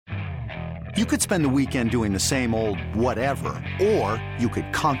You could spend the weekend doing the same old whatever, or you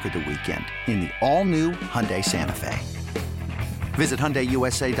could conquer the weekend in the all-new Hyundai Santa Fe. Visit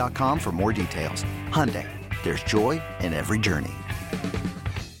HyundaiUSA.com for more details. Hyundai, there's joy in every journey.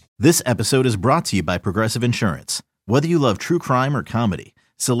 This episode is brought to you by Progressive Insurance. Whether you love true crime or comedy,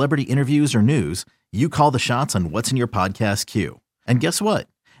 celebrity interviews or news, you call the shots on what's in your podcast queue. And guess what?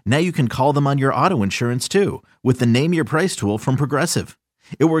 Now you can call them on your auto insurance too with the Name Your Price tool from Progressive.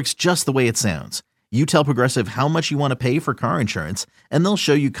 It works just the way it sounds. You tell Progressive how much you want to pay for car insurance, and they'll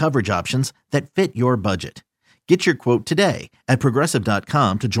show you coverage options that fit your budget. Get your quote today at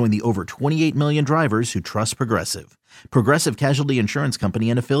Progressive.com to join the over 28 million drivers who trust Progressive. Progressive Casualty Insurance Company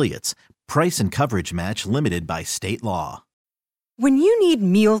and Affiliates. Price and coverage match limited by state law. When you need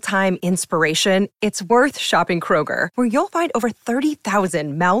mealtime inspiration, it's worth shopping Kroger, where you'll find over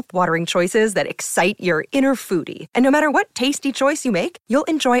 30,000 mouth-watering choices that excite your inner foodie. And no matter what tasty choice you make, you'll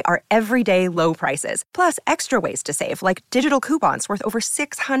enjoy our everyday low prices, plus extra ways to save, like digital coupons worth over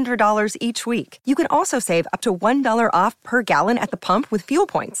 $600 each week. You can also save up to $1 off per gallon at the pump with fuel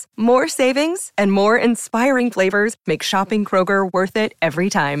points. More savings and more inspiring flavors make shopping Kroger worth it every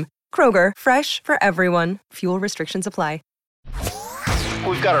time. Kroger, fresh for everyone. Fuel restrictions apply.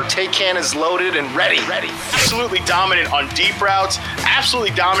 We've got our take cannons loaded and ready. Absolutely dominant on deep routes.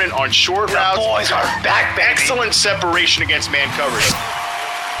 Absolutely dominant on short routes. The boys are back, baby. Excellent separation against man coverage.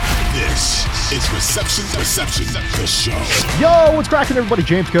 This is Reception, the show. Yo, what's cracking, everybody?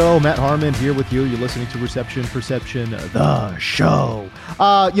 James Coe, Matt Harmon here with you. You're listening to Reception, the show.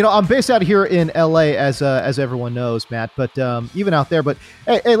 I'm based out here in LA, as everyone knows, Matt. But even out there. But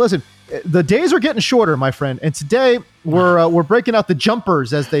hey, listen. The days are getting shorter, my friend, and today we're breaking out the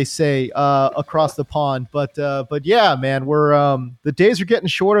jumpers, as they say, across the pond. But yeah, man, the days are getting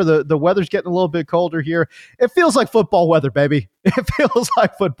shorter. The weather's getting a little bit colder here. It feels like football weather, baby. It feels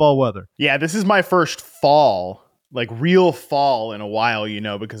like football weather. Yeah, this is my first fall, like real fall in a while,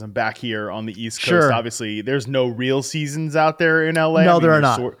 because I'm back here on the East Coast. Sure. Obviously, there's no real seasons out there in LA. No, there are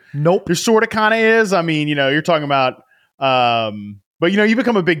not. Nope. There sort of kind of is. I mean, you're talking about. But you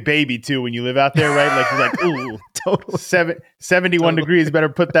become a big baby too when you live out there, right? Like you're like, ooh, totally. 71 degrees, better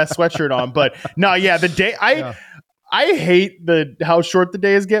put that sweatshirt on. But no, yeah, the day I hate how short the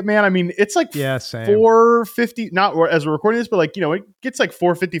days get, man. I mean, it's like 4:50, not as we're recording this, but like, it gets like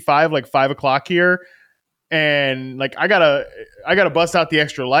 4:55, like 5 o'clock here. And like, I gotta bust out the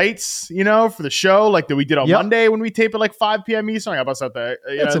extra lights, for the show, like that we did on Monday when we tape at like 5 p.m. Eastern. I gotta bust out that,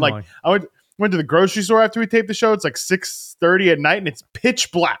 like I went to the grocery store after we taped the show. It's like 6:30 at night and it's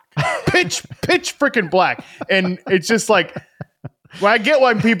pitch black, pitch freaking black. And it's just like, well, I get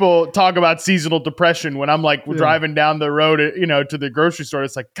why people talk about seasonal depression when I'm like driving down the road, to the grocery store.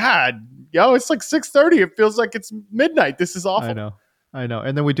 It's like, God, it's like 6:30. It feels like it's midnight. This is awful. I know.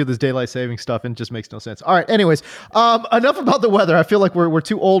 And then we do this daylight saving stuff and it just makes no sense. All right. Anyways, enough about the weather. I feel like we're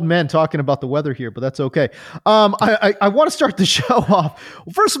two old men talking about the weather here, but that's okay. I want to start the show off.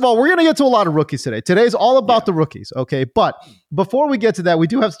 First of all, we're going to get to a lot of rookies today. Today's all about the rookies. Okay. But before we get to that, we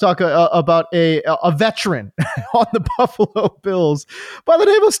do have to talk about a veteran on the Buffalo Bills by the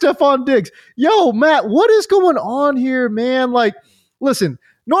name of Stefon Diggs. Yo, Matt, what is going on here, man? Like, listen,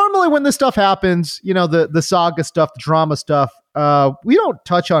 normally when this stuff happens, the saga stuff, the drama stuff, we don't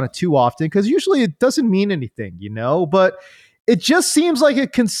touch on it too often because usually it doesn't mean anything, but it just seems like a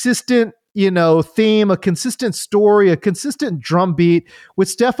consistent, theme, a consistent story, a consistent drumbeat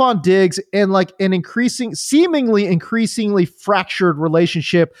with Stefon Diggs and like an seemingly increasingly fractured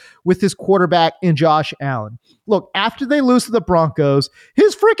relationship with his quarterback in Josh Allen. Look, after they lose to the Broncos,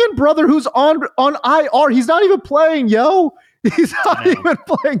 his freaking brother who's on IR, he's not even playing, yo. He's not even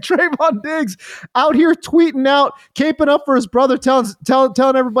playing. Trayvon Diggs out here tweeting out, caping up for his brother, telling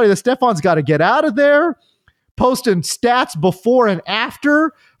everybody that Stefon's got to get out of there, posting stats before and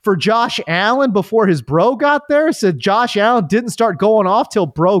after for Josh Allen before his bro got there. Said Josh Allen didn't start going off till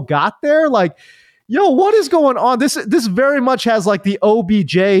bro got there. Like, yo, what is going on? This very much has like the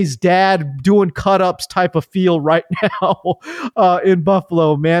OBJ's dad doing cut-ups type of feel right now in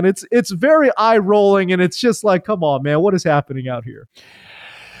Buffalo, man. It's very eye-rolling, and it's just like, come on, man, what is happening out here?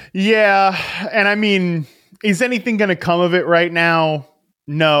 Yeah, and I mean, is anything going to come of it right now?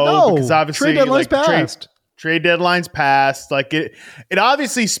 No, because obviously trade deadline's passed. Trade deadline's passed. Like it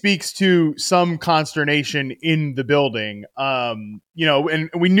obviously speaks to some consternation in the building. And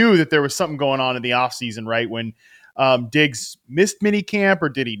we knew that there was something going on in the offseason, right? When Diggs missed minicamp, or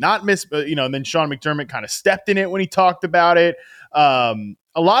did he not miss? And then Sean McDermott kind of stepped in it when he talked about it. A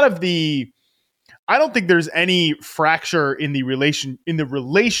lot of the I don't think there's any fracture in the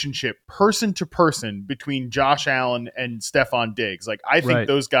relationship person to person between Josh Allen and Stefon Diggs. Like, I think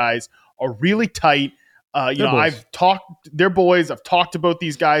those guys are really tight. They're boys. I've talked to both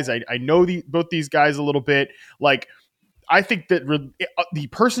these guys. I know both these guys a little bit. Like, I think that the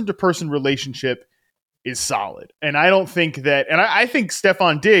person to person relationship is solid. And I don't think that, and I think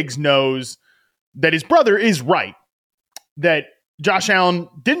Stefon Diggs knows that his brother is right, that Josh Allen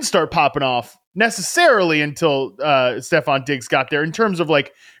didn't start popping off necessarily until Stefon Diggs got there. In terms of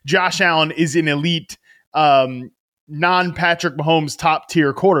like, Josh Allen is an elite non-Patrick Mahomes top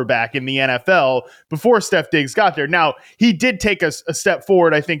tier quarterback in the NFL before Steph Diggs got there. Now, he did take a step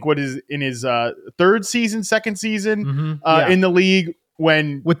forward, I think, in his second season in the league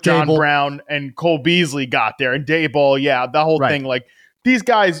when with John Daboll. Brown and Cole Beasley got there, and Daboll, the whole thing. Like, these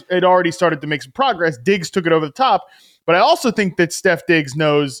guys had already started to make some progress. Diggs took it over the top. But I also think that Steph Diggs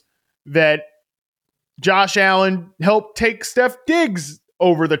knows that Josh Allen helped take Steph Diggs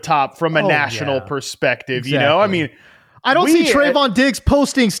over the top from a national perspective. Exactly. You know, I mean, I don't see Trayvon Diggs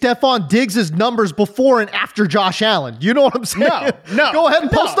posting Stefon Diggs' numbers before and after Josh Allen. You know what I'm saying? No. Go ahead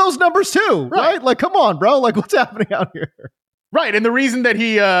and post those numbers too, right? Like, come on, bro. Like, what's happening out here? Right. And the reason that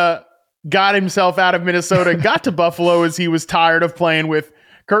he got himself out of Minnesota and got to Buffalo is he was tired of playing with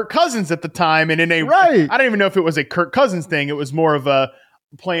Kirk Cousins at the time, and I don't even know if it was a Kirk Cousins thing. It was more of a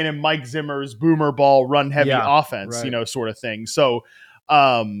playing in Mike Zimmer's boomer ball, run heavy offense, sort of thing. So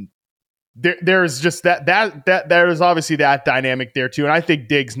there's just that there's obviously that dynamic there too. And I think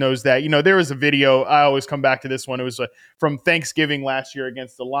Diggs knows that. You know, there was a video, I always come back to this one. It was from Thanksgiving last year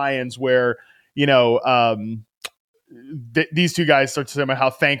against the Lions where, these two guys start to say about how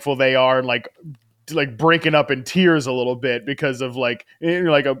thankful they are and like breaking up in tears a little bit because of I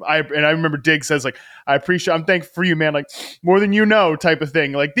remember Diggs says like, I'm thankful for you, man. Like, more than you know type of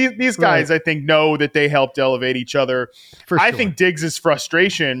thing. Like these guys, I think, know that they helped elevate each other. I think Diggs's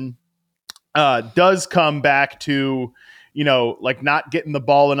frustration does come back to, like not getting the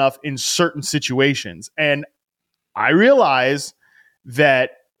ball enough in certain situations. And I realize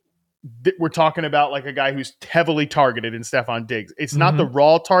that we're talking about like a guy who's heavily targeted in Stefon Diggs. It's not the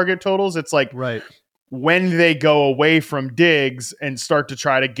raw target totals. It's like when they go away from Diggs and start to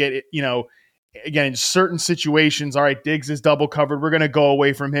try to get it, again, in certain situations, all right, Diggs is double covered. We're going to go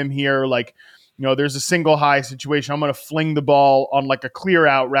away from him here. Like, there's a single high situation. I'm going to fling the ball on like a clear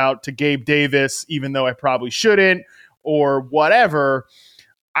out route to Gabe Davis, even though I probably shouldn't, or whatever.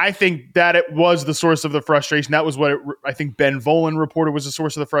 I think that it was the source of the frustration. That was what I think Ben Volen reported was the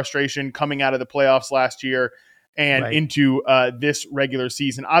source of the frustration coming out of the playoffs last year and into this regular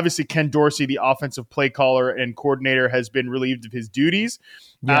season. Obviously, Ken Dorsey, the offensive play caller and coordinator, has been relieved of his duties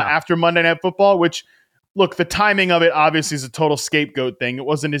after Monday Night Football, which, look, the timing of it obviously is a total scapegoat thing. It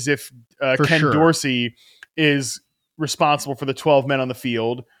wasn't as if Ken Dorsey is responsible for the 12 men on the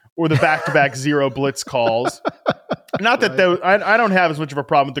field or the back-to-back zero blitz calls. Not that I don't have as much of a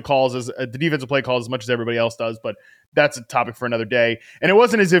problem with the calls as the defensive play calls as much as everybody else does, but that's a topic for another day. And it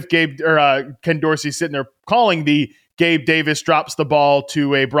wasn't as if Ken Dorsey sitting there calling the Gabe Davis drops the ball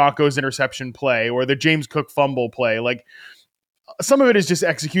to a Broncos interception play or the James Cook fumble play. Like, some of it is just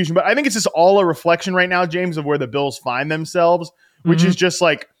execution, but I think it's just all a reflection right now, James, of where the Bills find themselves, which is just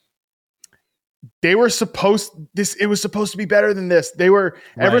like, it was supposed to be better than this. They were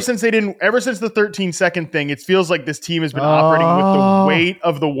ever since the 13-second thing, it feels like this team has been operating with the weight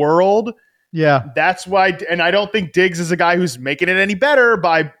of the world. Yeah. That's why. And I don't think Diggs is a guy who's making it any better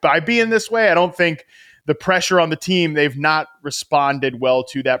by being this way. I don't think the pressure on the team, they've not responded well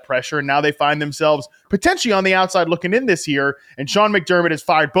to that pressure. And now they find themselves potentially on the outside looking in this year. And Sean McDermott has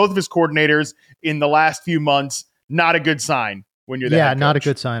fired both of his coordinators in the last few months. Not a good sign. When you're not a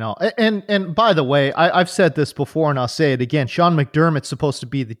good sign at all. And by the way, I've said this before and I'll say it again. Sean McDermott's supposed to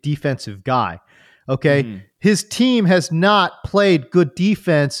be the defensive guy. Okay. His team has not played good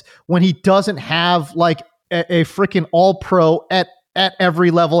defense when he doesn't have like a freaking all-pro at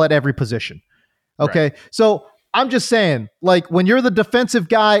every level, at every position. Okay. Right. So I'm just saying, like, when you're the defensive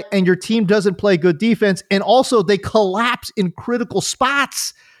guy and your team doesn't play good defense and also they collapse in critical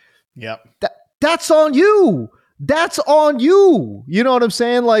spots. Yep. That's on you. That's on you. You know what I'm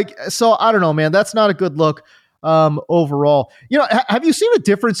saying? Like, so I don't know, man. That's not a good look overall. Have you seen a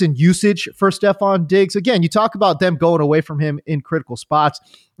difference in usage for Stefon Diggs? Again, you talk about them going away from him in critical spots.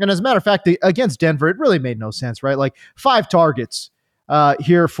 And as a matter of fact, against Denver, it really made no sense, right? Like 5 targets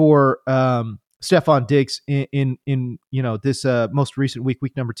here for Stefon Diggs in this most recent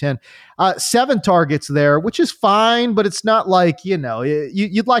week number 10. 7 targets there, which is fine, but it's not like,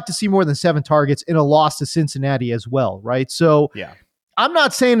 you'd like to see more than 7 targets in a loss to Cincinnati as well, right? So I'm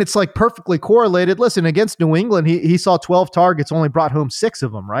not saying it's like perfectly correlated. Listen, against New England, he saw 12 targets, only brought home 6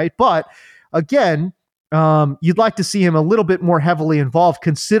 of them, right? But again, you'd like to see him a little bit more heavily involved,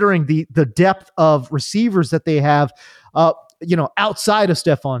 considering the depth of receivers that they have, outside of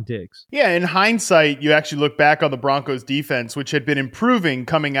Stefon Diggs. Yeah, in hindsight, you actually look back on the Broncos defense, which had been improving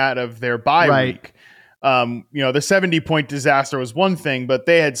coming out of their bye week. The 70-point disaster was one thing, but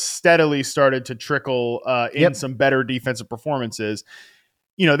they had steadily started to trickle in some better defensive performances.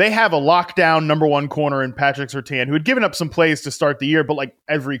 They have a lockdown number one corner in Patrick Surtain, who had given up some plays to start the year, but like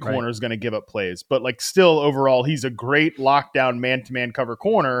every corner is going to give up plays. But like still overall, he's a great lockdown man-to-man cover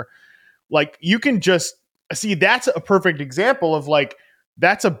corner. Like you can just see that's a perfect example of like,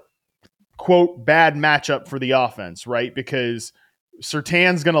 that's a quote bad matchup for the offense, right? Because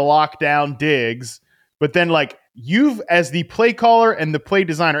Surtain's going to lock down Diggs. But then, like, you've, as the play caller and the play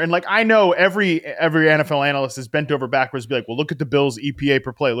designer, and like, I know every NFL analyst is bent over backwards to be like, well, look at the Bills' EPA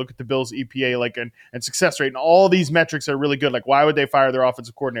per play, look at the Bills' EPA, and success rate, and all these metrics are really good. Like, why would they fire their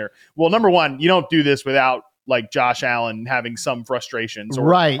offensive coordinator? Well, number one, you don't do this without like Josh Allen having some frustrations,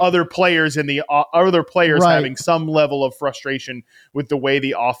 or other players having some level of frustration with the way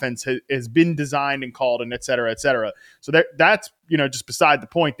the offense has been designed and called, and et cetera, et cetera. So that's just beside the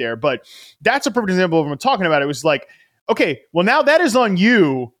point there. But that's a perfect example of what I'm talking about. It was like, okay, well now that is on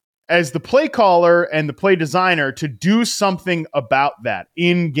you as the play caller and the play designer to do something about that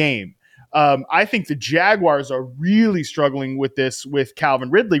in game. I think the Jaguars are really struggling with this with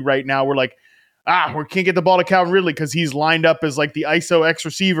Calvin Ridley right now. We're like, we can't get the ball to Calvin Ridley because he's lined up as like the ISO X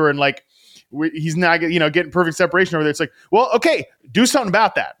receiver, and like he's not getting perfect separation over there. It's like, well, okay, do something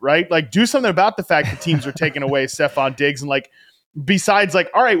about that, right? Like do something about the fact that teams are taking away Stefon Diggs, and like besides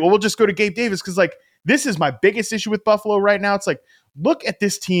like, all right, well, we'll just go to Gabe Davis, because like this is my biggest issue with Buffalo right now. It's like, look at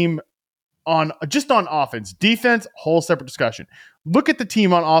this team on offense. Defense, whole separate discussion. Look at the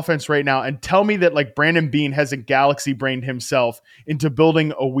team on offense right now and tell me that like Brandon Beane hasn't galaxy brained himself into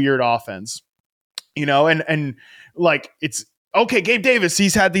building a weird offense. And like, it's okay. Gabe Davis,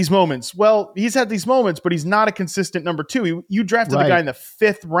 he's had these moments. Well, he's had these moments, but he's not a consistent number two. You drafted a guy in the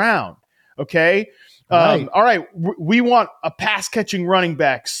 5th round. Okay. All right. We want a pass catching running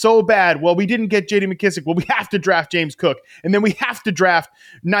back so bad. Well, we didn't get JD McKissick. Well, we have to draft James Cook, and then we have to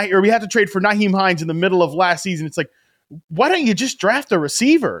we have to trade for Nyheim Hines in the middle of last season. It's like, why don't you just draft a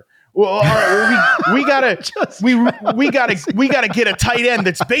receiver? Well, all right, we gotta get a tight end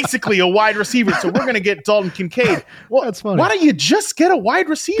that's basically a wide receiver. So we're gonna get Dalton Kincaid. Well, that's funny. Why don't you just get a wide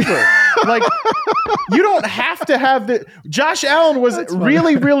receiver? Like, you don't have to have the. Josh Allen was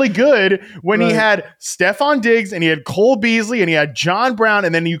really, really good when he had Stefon Diggs and he had Cole Beasley and he had John Brown,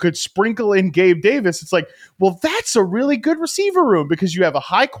 and then you could sprinkle in Gabe Davis. It's like, well, that's a really good receiver room because you have a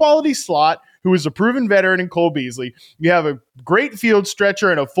high quality slot who is a proven veteran in Cole Beasley. You have a great field stretcher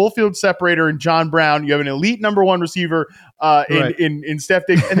and a full field separator in John Brown. You have an elite number one receiver in Steph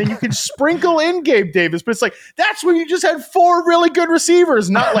Diggs. And then you can sprinkle in Gabe Davis. But it's like, that's when you just had 4 really good receivers,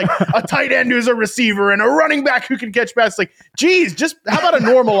 not like a tight end who's a receiver and a running back who can catch passes. Like, geez, just how about a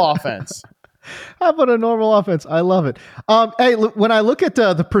normal offense? How about a normal offense? I love it. Hey, when I look at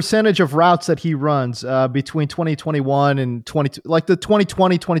the percentage of routes that he runs between 2021 and 2020,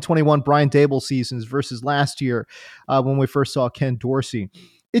 2021 Brian Dable seasons versus last year when we first saw Ken Dorsey,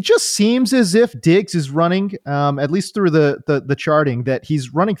 it just seems as if Diggs is running, at least through the charting, that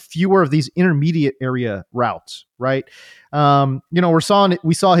he's running fewer of these intermediate area routes, right?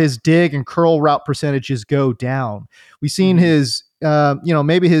 We saw his dig and curl route percentages go down. We've seen his,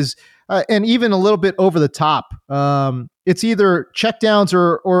 maybe his, and even a little bit over the top. It's either checkdowns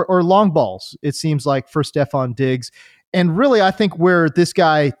or long balls, it seems like, for Stefon Diggs. And really, I think where this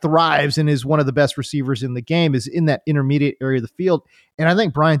guy thrives and is one of the best receivers in the game is in that intermediate area of the field. And I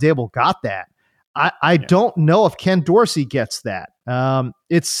think Brian Dable got that. I don't know if Ken Dorsey gets that.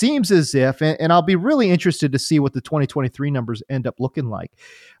 It seems as if, and I'll be really interested to see what the 2023 numbers end up looking like.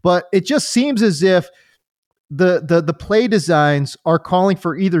 But it just seems as if the play designs are calling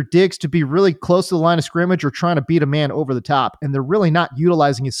for either Diggs to be really close to the line of scrimmage or trying to beat a man over the top. And they're really not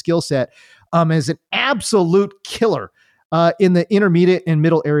utilizing his skill set as an absolute killer in the intermediate and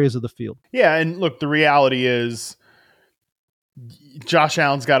middle areas of the field. Yeah. And look, the reality is Josh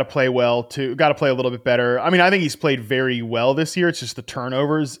Allen's got to play well too, got to play a little bit better. I mean, I think he's played very well this year. It's just the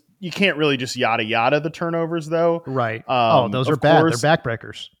turnovers. You can't really just yada the turnovers though. Right. Those are bad. They're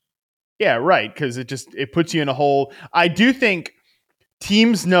backbreakers. Yeah, right. Because it puts you in a hole. I do think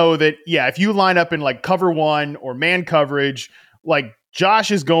teams know that, if you line up in like cover one or man coverage, like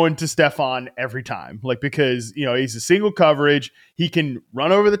Josh is going to Stefon every time, like, because, you know, he's a single coverage. He can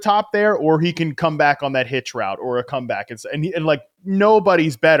run over the top there, or he can come back on that hitch route or a comeback. And like,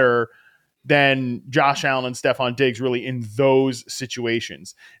 nobody's better than Josh Allen and Stefon Diggs really in those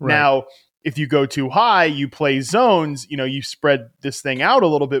situations. Right. Now, if you go too high, you play zones, you know, you spread this thing out a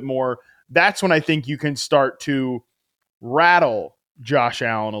little bit more. That's when I think you can start to rattle Josh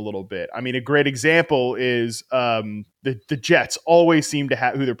Allen a little bit. I mean, a great example is the Jets always seem to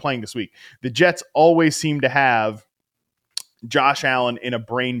have, who they're playing this week, the Jets always seem to have Josh Allen in a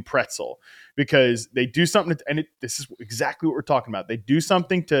brain pretzel, because they do something this is exactly what we're talking about. They do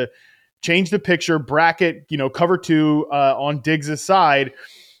something to change the picture, bracket, you know, cover 2 on Diggs' side.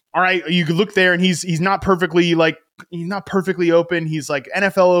 All right, you could look there and he's not perfectly open. He's like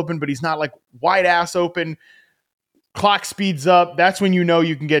NFL open, but he's not like wide ass open. Clock speeds up. That's when you know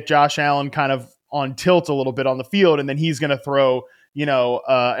you can get Josh Allen kind of on tilt a little bit on the field, and then he's going to throw, you know,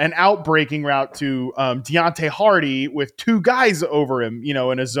 an out-breaking route to Deontay Hardy with 2 guys over him, you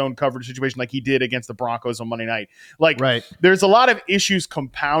know, in a zone coverage situation like he did against the Broncos on Monday night. Like, right. There's a lot of issues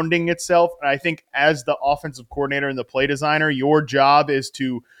compounding itself, and I think as the offensive coordinator and the play designer, your job is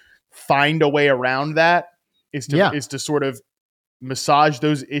to find a way around that, is to sort of massage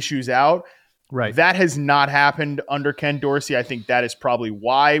those issues out. Right. That has not happened under Ken Dorsey. I think that is probably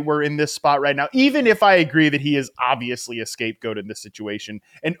why we're in this spot right now, even if I agree that he is obviously a scapegoat in this situation.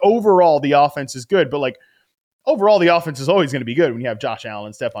 And overall, the offense is good. But, like, overall, the offense is always going to be good when you have Josh Allen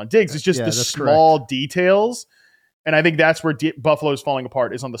and Stefon Diggs. It's just the small details. And I think that's where Buffalo is falling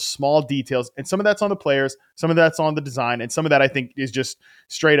apart, is on the small details. And some of that's on the players, some of that's on the design, and some of that I think is just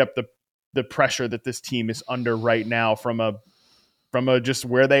straight up the pressure that this team is under right now from a just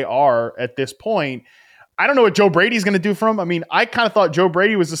where they are at this point. I don't know what Joe Brady's going to do for him. I mean, I kind of thought Joe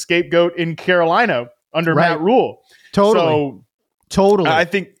Brady was a scapegoat in Carolina under Matt Rule. Totally. I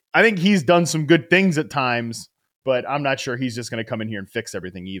think he's done some good things at times, but I'm not sure he's just going to come in here and fix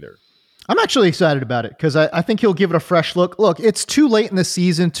everything either. I'm actually excited about it because I think he'll give it a fresh look. Look, it's too late in the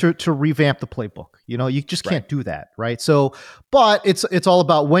season to revamp the playbook. You know, you just can't do that, right? So, but it's all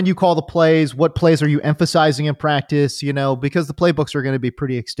about when you call the plays, what plays are you emphasizing in practice, you know, because the playbooks are going to be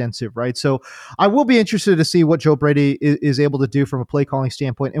pretty extensive, right? So I will be interested to see what Joe Brady is able to do from a play calling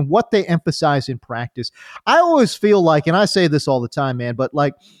standpoint and what they emphasize in practice. I always feel like, and I say this all the time, man, but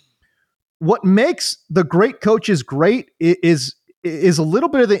like what makes the great coaches great is a little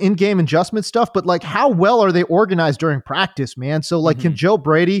bit of the in-game adjustment stuff, but like how well are they organized during practice, man? So like, can Joe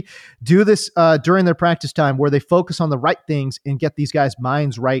Brady do this during their practice time where they focus on the right things and get these guys'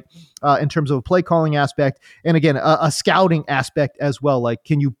 minds right in terms of a play calling aspect? And again, a scouting aspect as well. Like,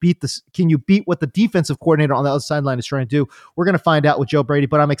 can you beat what the defensive coordinator on the other sideline is trying to do? We're going to find out with Joe Brady,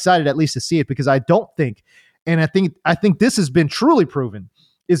 but I'm excited at least to see it because I don't think, and I think this has been truly proven,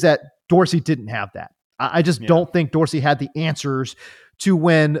 is that Dorsey didn't have that. I just don't think Dorsey had the answers to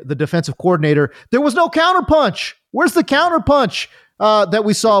when the defensive coordinator, there was no counterpunch. Where's the counterpunch that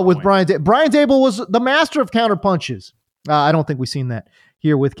we saw with Brian Daboll? Brian Daboll was the master of counterpunches. I don't think we've seen that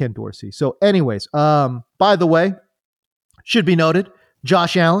here with Ken Dorsey. So anyways, by the way, should be noted,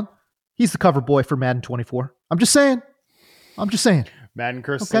 Josh Allen, he's the cover boy for Madden 24. I'm just saying. Madden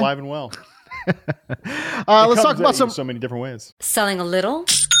curse is alive and well. Let's talk about so many different ways. Selling a little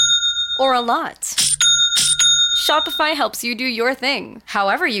or a lot? Shopify helps you do your thing,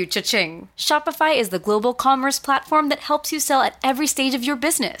 however you cha-ching. Shopify is the global commerce platform that helps you sell at every stage of your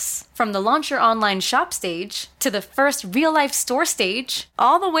business. From the launch your online shop stage, to the first real-life store stage,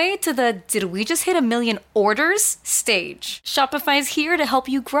 all the way to the did we just hit 1 million orders stage. Shopify's here to help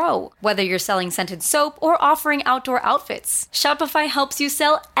you grow. Whether you're selling scented soap or offering outdoor outfits, Shopify helps you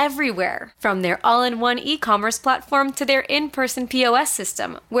sell everywhere. From their all-in-one e-commerce platform to their in-person POS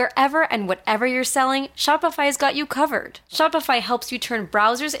system, wherever and whatever you're selling, Shopify's got you covered. Shopify helps you turn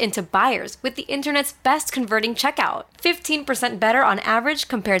browsers into buyers with the internet's best converting checkout. 15% better on average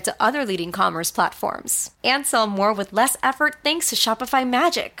compared to other leading commerce platforms. And sell more with less effort thanks to Shopify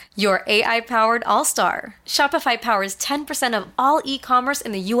Magic, your AI-powered all-star. Shopify powers 10% of all e-commerce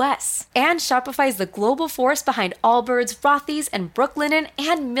in the US. And Shopify is the global force behind Allbirds, Rothy's, and Brooklinen,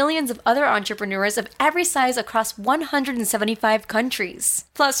 and millions of other entrepreneurs of every size across 175 countries.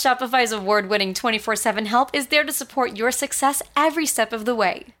 Plus, Shopify's award-winning 24/7 help is there to support your success every step of the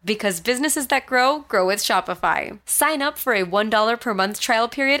way. Because businesses that grow with Shopify. Sign up for a $1 per month trial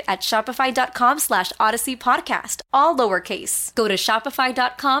period at shopify.com/Odyssey Podcast, all lowercase. Go to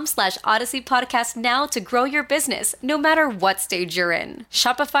shopify.com/Odyssey Podcast now to grow your business, no matter what stage you're in.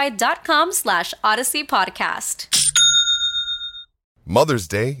 Shopify.com/Odyssey Podcast. Mother's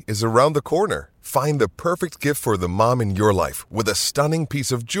Day is around the corner. Find the perfect gift for the mom in your life with a stunning piece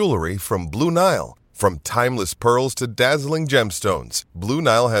of jewelry from Blue Nile. From timeless pearls to dazzling gemstones, Blue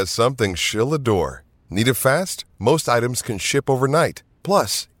Nile has something she'll adore. Need it fast? Most items can ship overnight.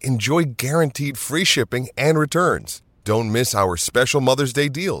 Plus, enjoy guaranteed free shipping and returns. Don't miss our special Mother's Day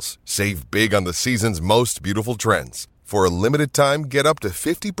deals. Save big on the season's most beautiful trends. For a limited time, get up to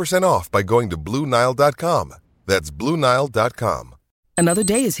 50% off by going to BlueNile.com. That's BlueNile.com. Another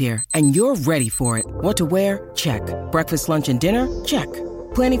day is here, and you're ready for it. What to wear? Check. Breakfast, lunch, and dinner? Check.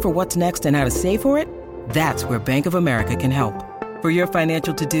 Planning for what's next and how to save for it? That's where Bank of America can help. For your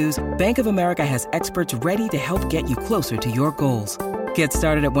financial to-dos, Bank of America has experts ready to help get you closer to your goals. Get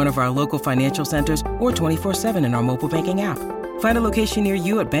started at one of our local financial centers or 24/7 in our mobile banking app. Find a location near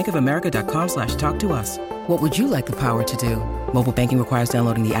you at bankofamerica.com/talktous. What would you like the power to do? Mobile banking requires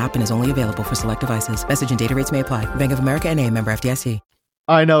downloading the app and is only available for select devices. Message and data rates may apply. Bank of America N.A., member FDIC.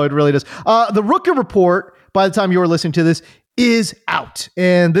 I know, it really does. The rookie report, by the time you're listening to this, is out.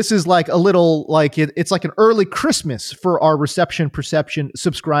 And this is like a little, like it's like an early Christmas for our Reception Perception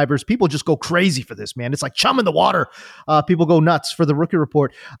subscribers. People just go crazy for this, man. It's like chum in the water. People go nuts for the rookie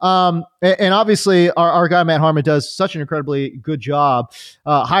report. And obviously our guy, Matt Harmon, does such an incredibly good job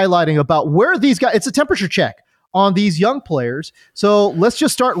highlighting about where these guys, it's a temperature check on these young players. So let's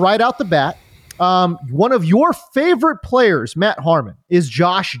just start right out the bat. One of your favorite players, Matt Harmon, is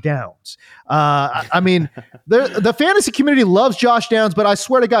Josh Downs. I mean, the fantasy community loves Josh Downs, but I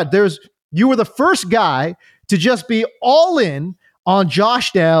swear to God, you were the first guy to just be all in on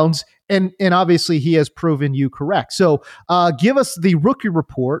Josh Downs, and obviously he has proven you correct. So give us the rookie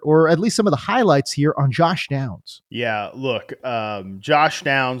report, or at least some of the highlights here on Josh Downs. Yeah, look, Josh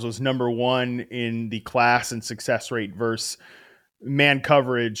Downs was number one in the class and success rate versus man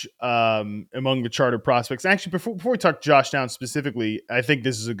coverage among the chartered prospects. Actually, before we talk Josh Downs specifically, I think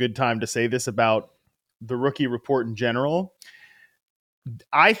this is a good time to say this about the rookie report in general.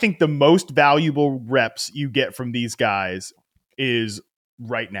 I think the most valuable reps you get from these guys is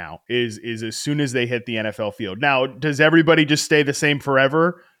right now, is as soon as they hit the NFL field. Now, does everybody just stay the same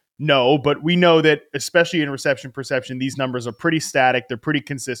forever? No, but we know that, especially in reception perception, these numbers are pretty static. They're pretty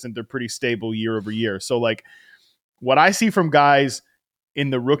consistent. They're pretty stable year over year. So like, what I see from guys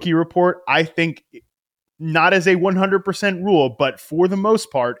in the rookie report, I think not as a 100% rule, but for the most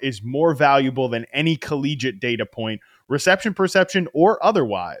part is more valuable than any collegiate data point, reception perception or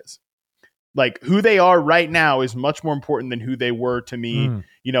otherwise. Like who they are right now is much more important than who they were to me,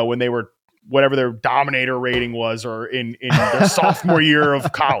 when they were whatever their dominator rating was, or in their sophomore year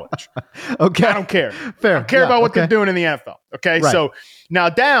of college. Okay. I don't care. Fair. I don't care about what they're doing in the NFL. Okay. Right. So now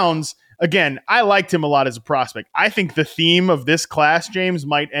Downs, again, I liked him a lot as a prospect. I think the theme of this class, James,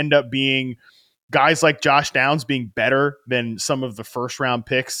 might end up being guys like Josh Downs being better than some of the first round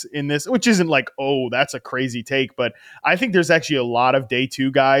picks in this, which isn't like, oh, that's a crazy take. But I think there's actually a lot of day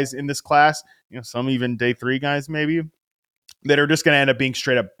 2 guys in this class, some even day 3 guys maybe, that are just going to end up being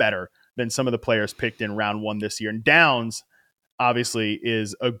straight up better than some of the players picked in round 1 this year. And Downs obviously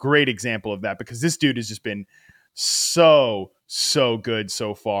is a great example of that, because this dude has just been so good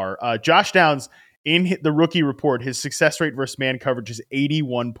so far. Josh Downs, in the rookie report, his success rate versus man coverage is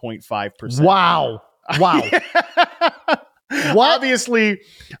 81.5%. Wow. What? Obviously,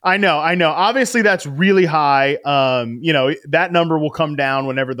 I know. Obviously, that's really high. That number will come down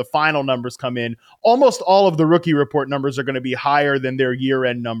whenever the final numbers come in. Almost all of the rookie report numbers are going to be higher than their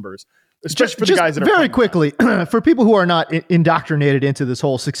year-end numbers, especially for the guys that are very quickly for people who are not indoctrinated into this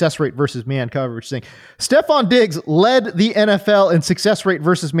whole success rate versus man coverage thing. Stefon Diggs led the NFL in success rate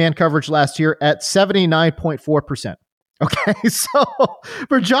versus man coverage last year at 79.4%. Okay, so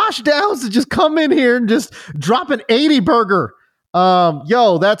for Josh Downs to just come in here and just drop an 80 burger,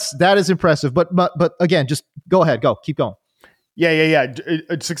 that is impressive. But again, just go ahead, keep going. Yeah.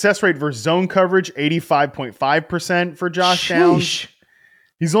 Success rate versus zone coverage, 85.5% for Josh Downs.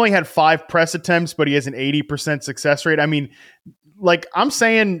 He's only had 5 press attempts, but he has an 80% success rate. I mean, like I'm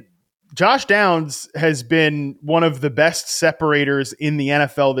saying, Josh Downs has been one of the best separators in the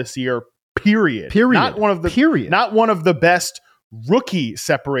NFL this year. Period. Not one of the best rookie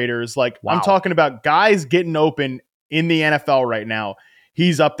separators. Like I'm talking about guys getting open in the NFL right now.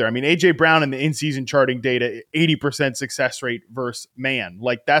 He's up there. I mean, AJ Brown in the in-season charting data, 80% success rate versus man.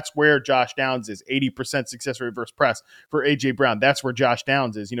 Like that's where Josh Downs is. 80% success rate versus press for AJ Brown. That's where Josh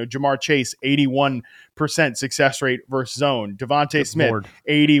Downs is. Jamar Chase, 81% success rate versus zone. Devontae Smith,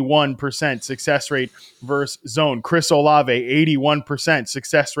 81% success rate versus zone. Chris Olave, 81%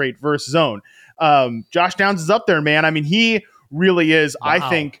 success rate versus zone. Josh Downs is up there, man. I mean, he really is, I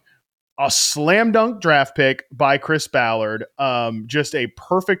think, a slam dunk draft pick by Chris Ballard. Just a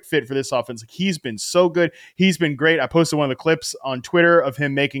perfect fit for this offense. Like, he's been so good. He's been great. I posted one of the clips on Twitter of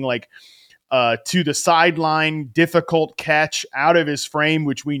him making to the sideline difficult catch out of his frame,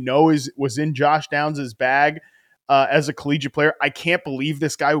 which we know was in Josh Downs' bag as a collegiate player. I can't believe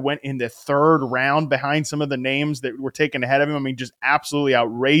this guy went in the 3rd round behind some of the names that were taken ahead of him. I mean, just absolutely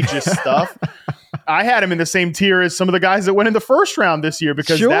outrageous stuff. I had him in the same tier as some of the guys that went in the 1st round this year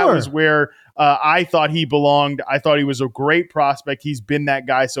because that was where I thought he belonged. I thought he was a great prospect. He's been that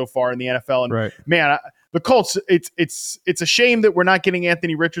guy so far in the NFL. And man, the Colts, it's a shame that we're not getting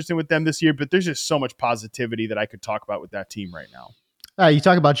Anthony Richardson with them this year, but there's just so much positivity that I could talk about with that team right now. You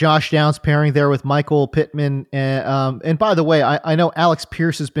talk about Josh Downs pairing there with Michael Pittman. And by the way, I know Alex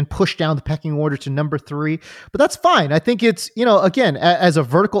Pierce has been pushed down the pecking order to number 3, but that's fine. I think it's, again, as a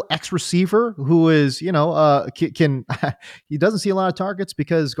vertical X receiver who is, can he doesn't see a lot of targets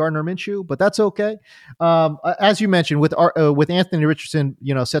because Gardner Minshew, but that's okay. As you mentioned, with Anthony Richardson,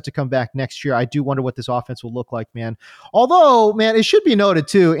 set to come back next year, I do wonder what this offense will look like, man. Although, man, it should be noted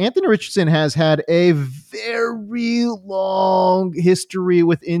too, Anthony Richardson has had a very long history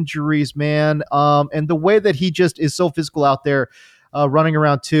with injuries, man. And the way that he just is so physical out there, running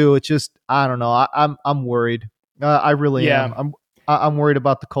around too, it's just, I don't know. I'm worried. I really am. I'm worried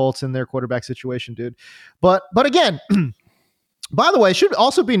about the Colts and their quarterback situation, dude. But again, by the way, it should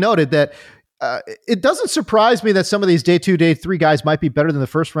also be noted that it doesn't surprise me that some of these day 2, day 3 guys might be better than the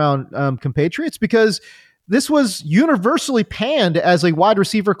 1st round compatriots, because this was universally panned as a wide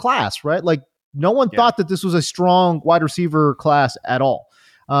receiver class, right? Like, no one thought that this was a strong wide receiver class at all.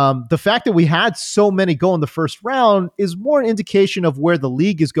 The fact that we had so many go in the 1st round is more an indication of where the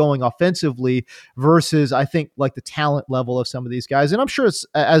league is going offensively versus, I think, like the talent level of some of these guys. And I'm sure it's,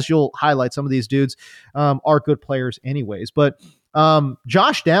 as you'll highlight, some of these dudes are good players anyways. But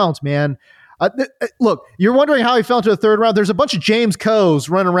Josh Downs, man, look, you're wondering how he fell into the 3rd round. There's a bunch of James Coes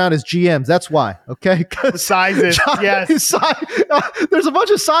running around as GMs. That's why. Okay. Sizes. Yes. There's a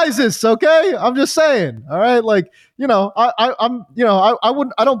bunch of sizes. Okay. I'm just saying. All right. Like, I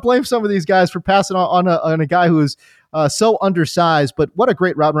don't blame some of these guys for passing on a guy who is so undersized, but what a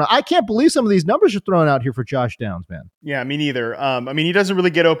great route runner. I can't believe some of these numbers you're throwing out here for Josh Downs, man. Yeah, me neither. He doesn't really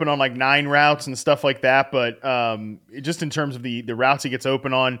get open on like 9 routes and stuff like that, but just in terms of the routes he gets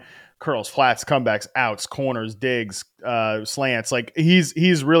open on, curls, flats, comebacks, outs, corners, digs, slants. Like,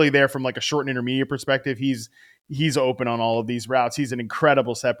 he's really there from like a short and intermediate perspective. He's open on all of these routes. He's an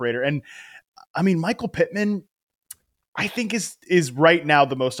incredible separator. And I mean, Michael Pittman, I think is right now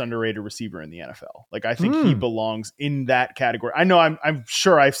the most underrated receiver in the NFL. Like, I think he belongs in that category. I know I'm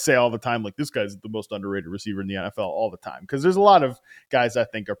sure I say all the time, like, this guy's the most underrated receiver in the NFL all the time, because there's a lot of guys I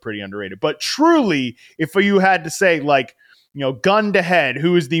think are pretty underrated. But truly, if you had to say, like, gun to head,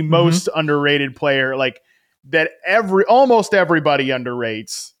 who is the most underrated player, like, that almost everybody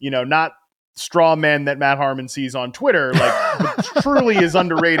underrates, not straw men that Matt Harmon sees on Twitter, like, truly is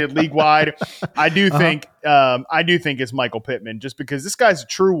underrated league wide. I do think it's Michael Pittman, just because this guy's a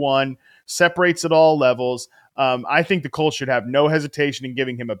true one, separates at all levels. I think the Colts should have no hesitation in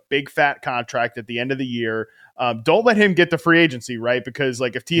giving him a big fat contract at the end of the year. Don't let him get the free agency, right? Because,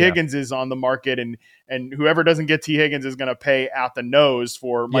 like, if T. Higgins is on the market and whoever doesn't get T. Higgins is going to pay out the nose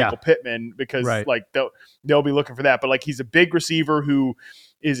for Michael Pittman, because like they'll be looking for that. But, like, he's a big receiver who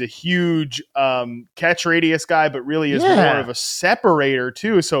is a huge catch radius guy, but really is more of a separator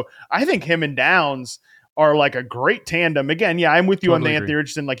too. So I think him and Downs are like a great tandem. Again, I'm with you on the Anthony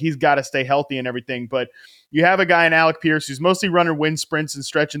Richardson. Like, he's got to stay healthy and everything, but you have a guy in Alec Pierce who's mostly running wind sprints and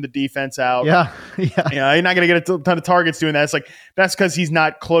stretching the defense out. He's not going to get a ton of targets doing that. It's like, that's because he's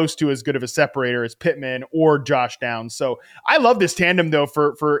not close to as good of a separator as Pittman or Josh Downs. So I love this tandem though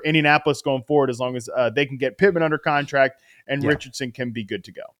for Indianapolis going forward, as long as they can get Pittman under contract and Richardson can be good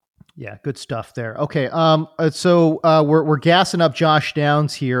to go. Yeah, good stuff there. Okay, so we're gassing up Josh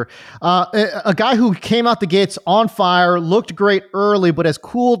Downs here. A guy who came out the gates on fire, looked great early, but has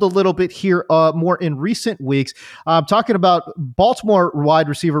cooled a little bit here more in recent weeks. I'm talking about Baltimore wide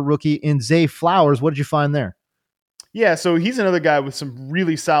receiver rookie in Zay Flowers. What did you find there? Yeah, so he's another guy with some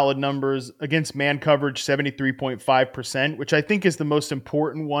really solid numbers against man coverage, 73.5%, which I think is the most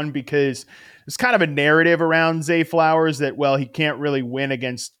important one, because there's kind of a narrative around Zay Flowers that, well, he can't really win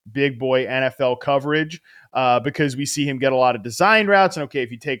against big boy NFL coverage because we see him get a lot of design routes. And okay,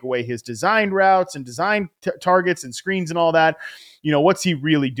 if you take away his design routes and design targets and screens and all that, what's he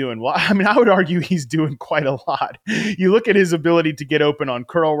really doing? Well, I mean, I would argue he's doing quite a lot. You look at his ability to get open on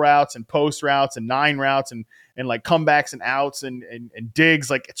curl routes and post routes and 9 routes and like comebacks and outs and digs.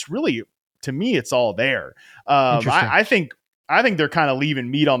 Like, it's really, to me, it's all there. I think I think they're kind of leaving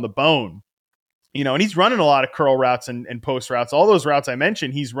meat on the bone. And he's running a lot of curl routes and post routes. All those routes I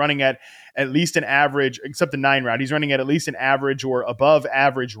mentioned, he's running at least an average, except the 9 route. He's running at least an average or above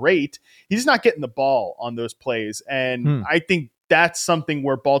average rate. He's not getting the ball on those plays. And I think that's something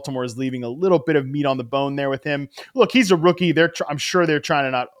where Baltimore is leaving a little bit of meat on the bone there with him. Look, he's a rookie. I'm sure they're trying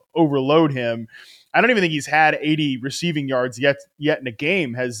to not overload him. I don't even think he's had 80 receiving yards yet in a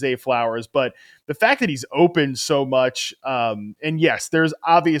game, has Zay Flowers. But the fact that he's open so much, and yes, there's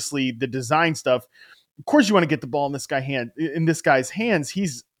obviously the design stuff. Of course, you want to get the ball in this guy's hands.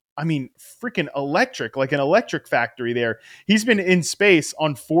 He's, freaking electric, like an electric factory there. He's been in space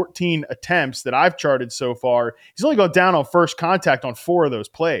on 14 attempts that I've charted so far. He's only gone down on first contact on 4 of those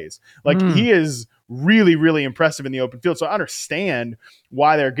plays. He is really, really impressive in the open field. So I understand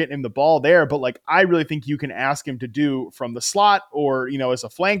why they're getting him the ball there, but I really think you can ask him to do from the slot or, as a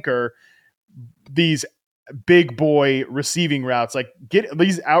flanker, these big boy receiving routes, get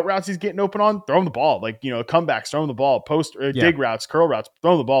these out routes he's getting open on, throw him the ball, comebacks, throw him the ball, post dig routes, curl routes,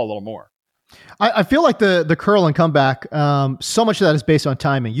 throw him the ball a little more. I feel like the curl and comeback, so much of that is based on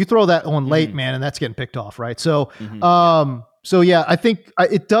timing. You throw that on late, man, and that's getting picked off, right? So, So, yeah, I think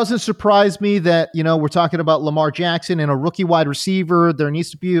it doesn't surprise me that, we're talking about Lamar Jackson and a rookie wide receiver. There needs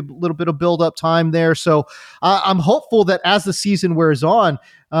to be a little bit of build-up time there. So I'm hopeful that as the season wears on,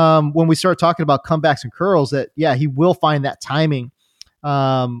 when we start talking about comebacks and curls, that, he will find that timing,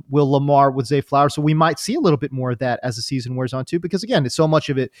 will Lamar with Zay Flowers. So we might see a little bit more of that as the season wears on too, because, again, so much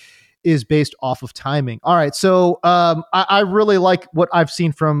of it is based off of timing. All right. So I really like what I've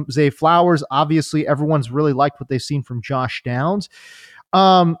seen from Zay Flowers. Obviously, everyone's really liked what they've seen from Josh Downs.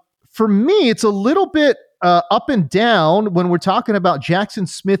 For me, it's a little bit up and down when we're talking about Jackson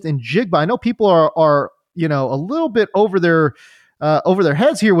Smith and Jigba. I know people are a little bit over their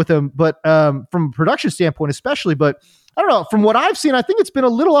heads here with them, but from a production standpoint especially. But I don't know. From what I've seen, I think it's been a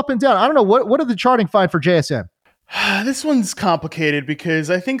little up and down. I don't know. What did the charting find for JSN? This one's complicated because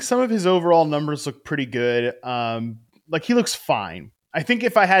I think some of his overall numbers look pretty good. He looks fine. I think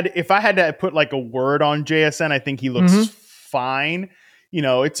if I had to put a word on JSN, I think he looks fine.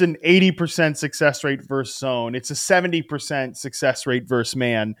 It's an 80% success rate versus zone. It's a 70% success rate versus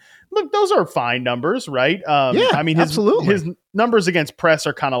man. Look, those are fine numbers, right? Absolutely. His numbers against press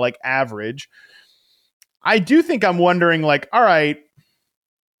are kind of average. I do think I'm wondering, all right,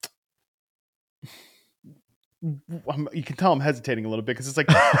 you can tell I'm hesitating a little bit because it's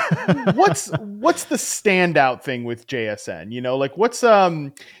what's the standout thing with JSN? What's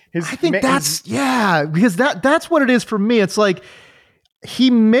his? I think because that's what it is for me. It's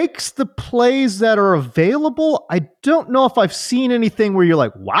he makes the plays that are available. I don't know if I've seen anything where you're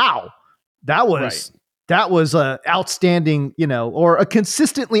like, wow, that was a outstanding, or a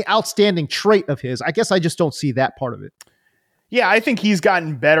consistently outstanding trait of his. I guess I just don't see that part of it. Yeah, I think he's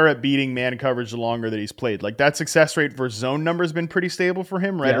gotten better at beating man coverage the longer that he's played. That success rate versus zone number has been pretty stable for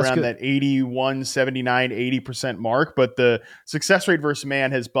him, right around that 81, 79, 80% mark. But the success rate versus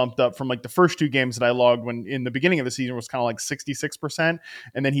man has bumped up from the first 2 games that I logged when in the beginning of the season was kind of 66%.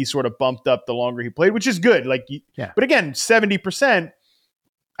 And then he sort of bumped up the longer he played, which is good. But again, 70%,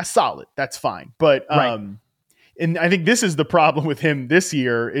 a solid. That's fine. But, and I think this is the problem with him this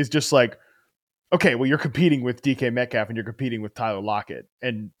year is just okay, well, you're competing with DK Metcalf and you're competing with Tyler Lockett,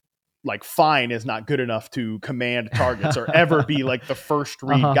 and fine is not good enough to command targets or ever be the first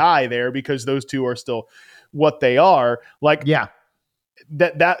read guy there because those two are still what they are.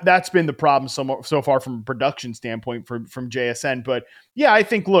 That's been the problem so far from a production standpoint from JSN. But yeah, I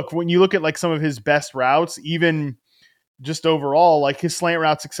think, look, when you look at some of his best routes, even just overall, his slant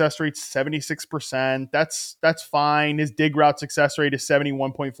route success rate is 76%. That's fine. His dig route success rate is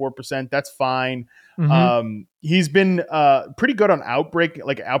 71.4%. That's fine. He's been pretty good on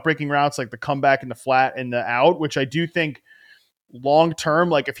outbreaking routes, the comeback and the flat and the out, which I do think long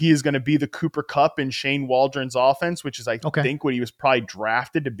term, if he is going to be the Cooper Kupp in Shane Waldron's offense, which is think what he was probably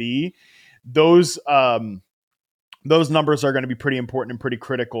drafted to be, those numbers are going to be pretty important and pretty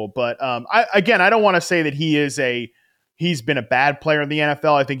critical. But I don't want to say that he's been a bad player in the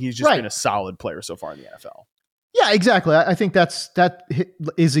NFL. I think he's just been a solid player so far in the NFL. Yeah, exactly. I think that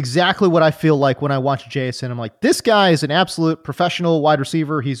is exactly what I feel like when I watch JSN. I'm like, this guy is an absolute professional wide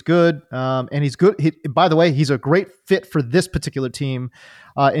receiver. He's good. And he's good. By the way, he's a great fit for this particular team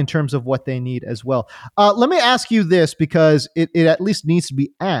in terms of what they need as well. Let me ask you this because it at least needs to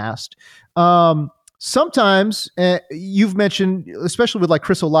be asked. Sometimes you've mentioned, especially with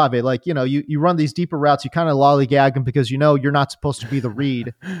Chris Olave, you run these deeper routes, you kind of lollygag them because you're not supposed to be the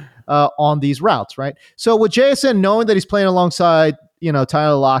read on these routes, right? So with JSN, knowing that he's playing alongside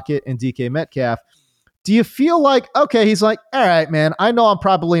Tyler Lockett and DK Metcalf, Do you feel like, okay, he's like, all right, man, I know I'm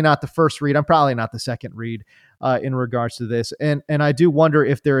probably not the first read. I'm probably not the second read in regards to this. And I do wonder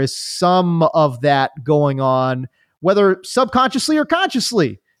if there is some of that going on, whether subconsciously or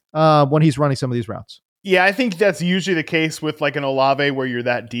consciously, when he's running some of these routes. Yeah, I think that's usually the case with like an Olave where you're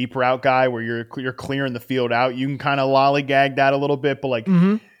that deep route guy where you're clearing the field out. You can kind of lollygag that a little bit, but like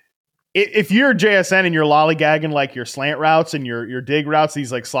if you're JSN and you're lollygagging like your slant routes and your dig routes,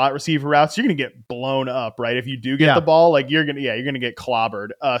 these like slot receiver routes, you're gonna get blown up, right? If you do get the ball, like you're gonna get clobbered.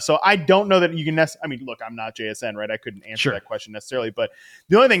 So I don't know that you can. I mean, look, I'm not JSN, right? I couldn't answer that question necessarily, but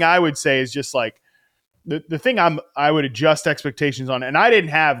the only thing I would say is just like the thing I would adjust expectations on, and I didn't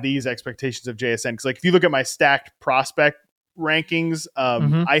have these expectations of JSN because like if you look at my stacked prospect rankings,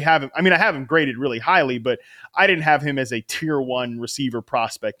 I have him graded really highly, but I didn't have him as a tier 1 receiver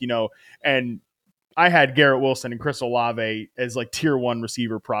prospect, and I had Garrett Wilson and Chris Olave as like tier 1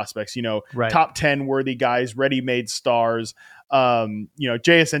 receiver prospects, top 10 worthy guys, ready-made stars.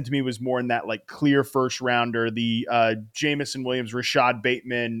 JSN to me was more in that like clear first rounder, the Jamison Williams, Rashad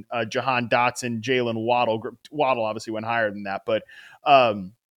Bateman, Jahan Dotson, Jalen Waddle. Waddle obviously went higher than that, but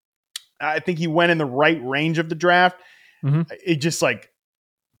I think he went in the right range of the draft. It just like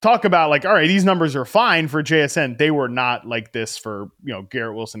talk about like, all right, these numbers are fine for JSN. They were not like this for,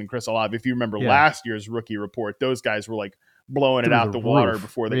 Garrett Wilson and Chris Olave. If you remember last year's rookie report, those guys were like blowing it out the water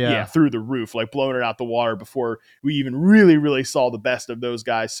before they, through the roof, like blowing it out the water before we even really, really saw the best of those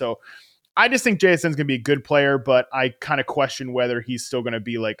guys. So I just think JSN's going to be a good player, but I kind of question whether he's still going to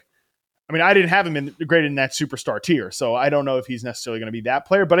be like, I didn't have him graded in that superstar tier, so I don't know if he's necessarily going to be that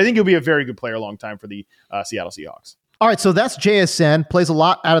player, but I think he'll be a very good player a long time for the Seattle Seahawks. All right, so that's JSN, plays a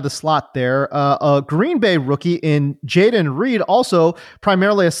lot out of the slot there. A Green Bay rookie in Jaden Reed, also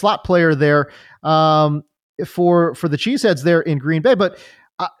primarily a slot player there for the Cheeseheads there in Green Bay. But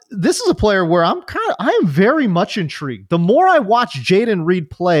this is a player where I am very much intrigued. The more I watch Jaden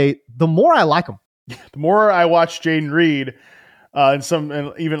Reed play, the more I like him. The more I watch Jaden Reed, and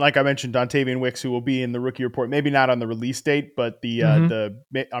even like I mentioned, Dontavian Wicks, who will be in the rookie report, maybe not on the release date, but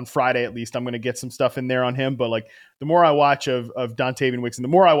on Friday at least, I'm going to get some stuff in there on him. But like the more I watch of Dontavian Wicks and the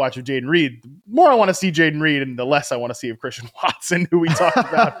more I watch of Jaden Reed, the more I want to see Jaden Reed, and the less I want to see of Christian Watson, who we talked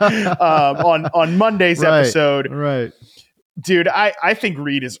about on Monday's episode. Right. Dude, I think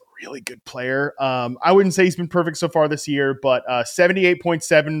Reed is a really good player. I wouldn't say he's been perfect so far this year, but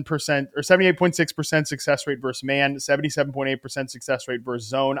 78.7% or 78.6% success rate versus man, 77.8% success rate versus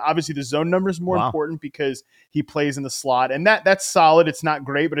zone. Obviously, the zone number is more important because he plays in the slot, and that's solid. It's not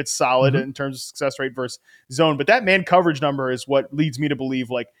great, but it's solid in terms of success rate versus zone. But that man coverage number is what leads me to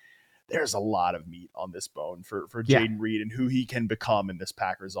believe like there's a lot of meat on this bone for Jaden Reed and who he can become in this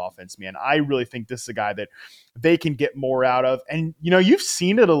Packers offense, man. I really think this is a guy that they can get more out of. And, you've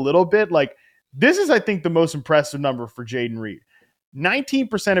seen it a little bit. Like, this is, I think, the most impressive number for Jaden Reed.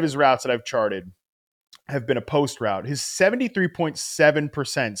 19% of his routes that I've charted have been a post route. His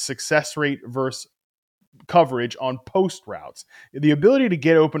 73.7% success rate versus coverage on post routes. The ability to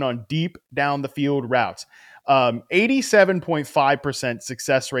get open on deep down the field routes. 87.5%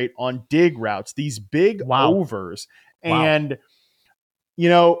 success rate on dig routes, these big overs. And,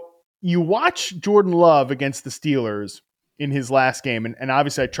 you watch Jordan Love against the Steelers in his last game. And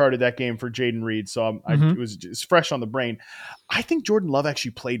obviously I charted that game for Jaden Reed. So it was just fresh on the brain. I think Jordan Love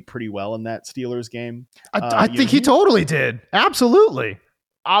actually played pretty well in that Steelers game. I think he totally did. Absolutely.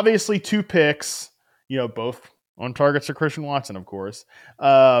 Obviously 2 picks, both on targets for Christian Watson, of course.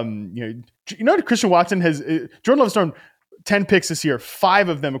 Christian Watson Jordan Love's thrown 10 picks this year. 5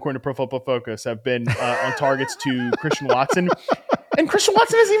 of them, according to Pro Football Focus, have been on targets to Christian Watson. And Christian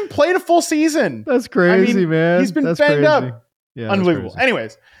Watson hasn't even played a full season. That's crazy, man. He's been banged up. Yeah, unbelievable.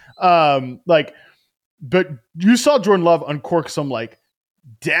 Anyways, but you saw Jordan Love uncork some like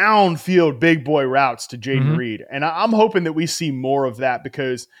downfield big boy routes to Jaden Reed. And I'm hoping that we see more of that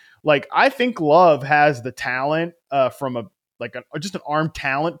because like, I think Love has the talent from just an arm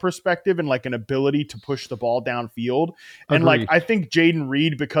talent perspective and like an ability to push the ball downfield. And like, I think Jaden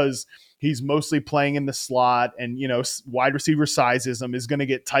Reed, because he's mostly playing in the slot and, wide receiver sizism is going to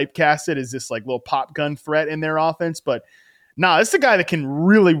get typecasted as this like little pop gun threat in their offense. But this is a guy that can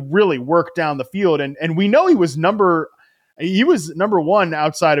really, really work down the field. And we know he was number 1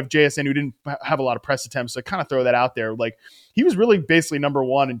 outside of JSN, who didn't have a lot of press attempts. So I kind of throw that out there. Like he was really basically number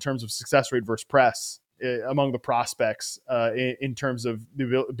 1 in terms of success rate versus press among the prospects in terms of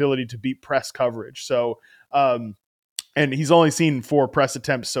the ability to beat press coverage. So, and he's only seen 4 press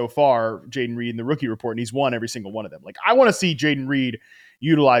attempts so far, Jaden Reed in the rookie report, and he's won every single one of them. Like I want to see Jaden Reed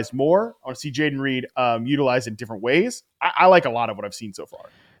utilized more. I want to see Jaden Reed utilized in different ways. I like a lot of what I've seen so far.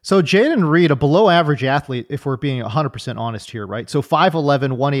 So Jaden Reed, a below average athlete, if we're being 100% honest here, right? So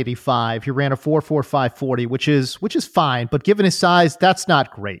 5'11", 185. He ran a 4.45 40, which is fine, but given his size, that's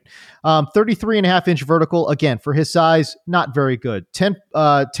not great. 33.5-inch vertical, again, for his size, not very good.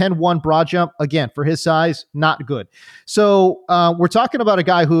 10-1 broad jump, again, for his size, not good. So we're talking about a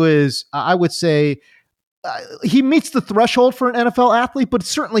guy who is, I would say, he meets the threshold for an NFL athlete, but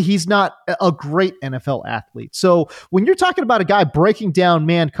certainly he's not a great NFL athlete. So when you're talking about a guy breaking down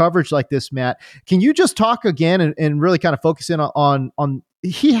man coverage like this, Matt, can you just talk again and really kind of focus in on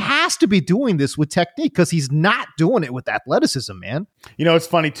he has to be doing this with technique because he's not doing it with athleticism, man. You know, it's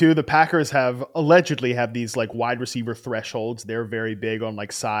funny too. The Packers allegedly have these like wide receiver thresholds. They're very big on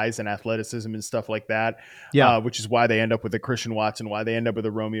like size and athleticism and stuff like that. Yeah. Which is why they end up with a Christian Watson, why they end up with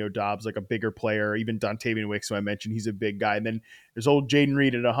a Romeo Doubs, like a bigger player. Even Dontavian Wicks, who I mentioned, he's a big guy. And then there's old Jaden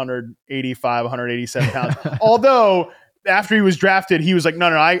Reed at 185, 187 pounds. Although after he was drafted, he was like, no,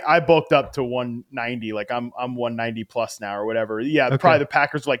 I bulked up to 190. Like I'm 190 plus now or whatever. Yeah. Okay. Probably the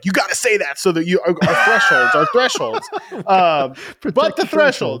Packers were like, you got to say that so that our thresholds. But the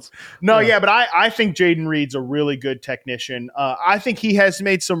thresholds. No, yeah. But I think Jaden Reed's a really good technician. I think he has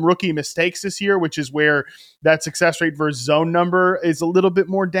made some rookie mistakes this year, which is where that success rate versus zone number is a little bit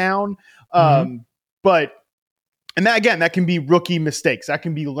more down. And that can be rookie mistakes. That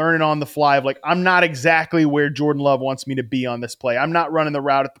can be learning on the fly of like, I'm not exactly where Jordan Love wants me to be on this play. I'm not running the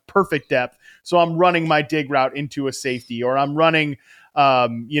route at the perfect depth. So I'm running my dig route into a safety, or I'm running,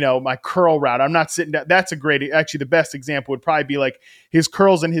 my curl route. I'm not sitting down. That's actually the best example would probably be like his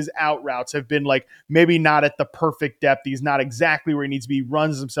curls and his out routes have been like, maybe not at the perfect depth. He's not exactly where he needs to be. He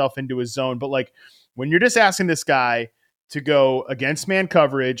runs himself into his zone. But like when you're just asking this guy to go against man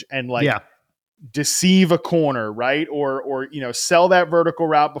coverage and like, deceive a corner, right? Or sell that vertical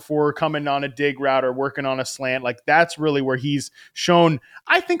route before coming on a dig route or working on a slant. Like that's really where he's shown,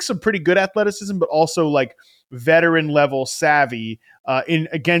 I think, some pretty good athleticism, but also like veteran level savvy in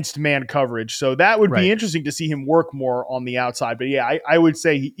against man coverage. So that would be interesting to see him work more on the outside. But yeah, I would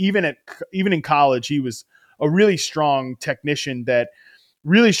say even in college, he was a really strong technician that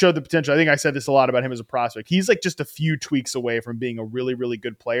really showed the potential. I think I said this a lot about him as a prospect. He's like just a few tweaks away from being a really, really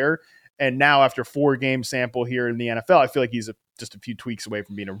good player. And now after 4-game sample here in the NFL, I feel like he's just a few tweaks away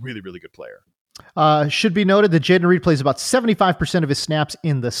from being a really, really good player. Should be noted that Jaden Reed plays about 75% of his snaps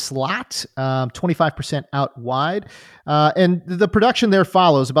in the slot, 25% out wide. And the production there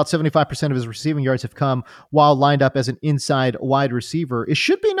follows. About 75% of his receiving yards have come while lined up as an inside wide receiver. It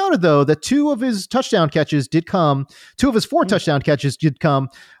should be noted, though, that two of his 4 touchdown catches did come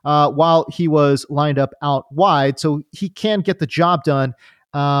while he was lined up out wide. So he can get the job done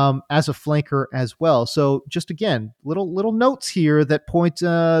as a flanker as well. So just again, little notes here that point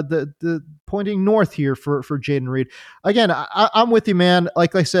the pointing north here for Jaden Reed. Again, I'm with you, man.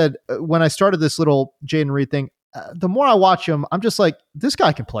 Like I said, when I started this little Jaden Reed thing, the more I watch him, I'm just like, this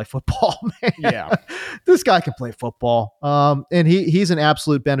guy can play football, man. Yeah, this guy can play football. And he's an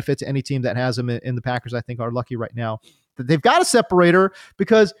absolute benefit to any team that has him. And the Packers, I think, are lucky right now that they've got a separator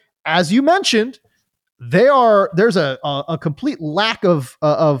because, as you mentioned, there's a complete lack of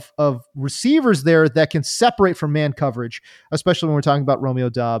receivers there that can separate from man coverage, especially when we're talking about Romeo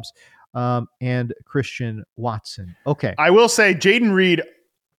Doubs and Christian Watson. Okay. I will say Jaden Reed,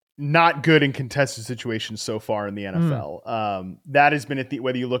 not good in contested situations so far in the NFL. That has been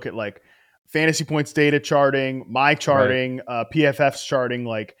whether you look at like fantasy points data charting, my charting, PFF's charting,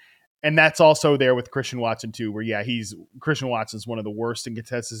 like, and that's also there with Christian Watson too, where Christian Watson's one of the worst in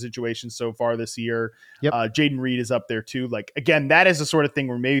contested situations so far this year. Yep. Jaden Reed is up there too. Like again, that is the sort of thing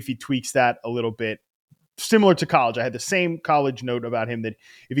where maybe if he tweaks that a little bit, similar to college. I had the same college note about him that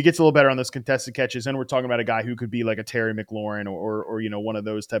if he gets a little better on those contested catches, and we're talking about a guy who could be like a Terry McLaurin or one of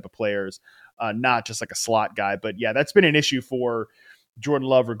those type of players, not just like a slot guy. But yeah, that's been an issue for Jordan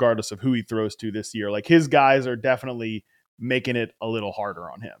Love, regardless of who he throws to this year. Like his guys are definitely making it a little harder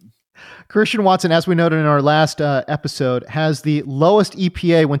on him. Christian Watson, as we noted in our last episode, has the lowest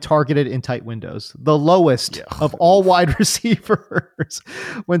EPA when targeted in tight windows. The lowest of all wide receivers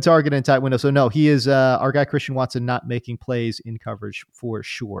when targeted in tight windows. So no, he is our guy Christian Watson not making plays in coverage for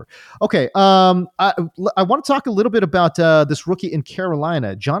sure. Okay, I want to talk a little bit about this rookie in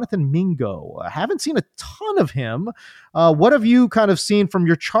Carolina, Jonathan Mingo. I haven't seen a ton of him. What have you kind of seen from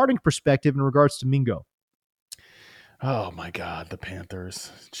your charting perspective in regards to Mingo? Oh my God, the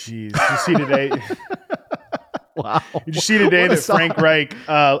Panthers. Jeez. Did you see today? Wow. Did you see today that Frank Reich,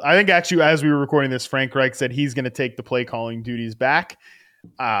 I think actually as we were recording this, Frank Reich said he's going to take the play calling duties back.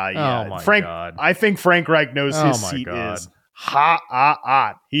 Yeah. Oh my Frank, God. I think Frank Reich knows his seat is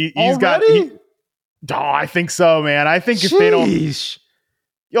hot. He's already? I think so, man. I think if they don't,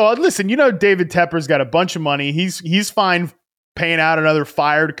 Yo, listen, David Tepper's got a bunch of money. He's fine paying out another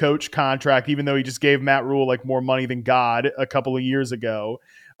fired coach contract, even though he just gave Matt Rule like more money than God a couple of years ago.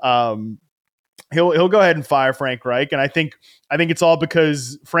 He'll go ahead and fire Frank Reich, and I think it's all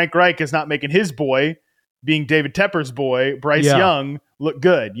because Frank Reich is not making his boy, being David Tepper's boy, Bryce Young, look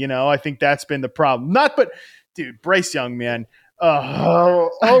good. I think that's been the problem. Dude, Bryce Young, man.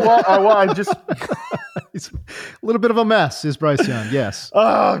 I just he's a little bit of a mess, is Bryce Young. Yes.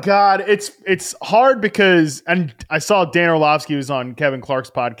 Oh God, it's hard because, and I saw Dan Orlovsky was on Kevin Clark's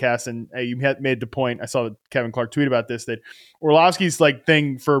podcast, and you had made the point. I saw Kevin Clark tweet about this, that Orlovsky's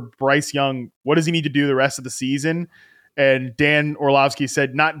thing for Bryce Young. What does he need to do the rest of the season? And Dan Orlovsky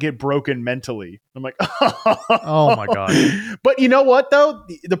said, not get broken mentally. I'm like, oh my God. But you know what, though?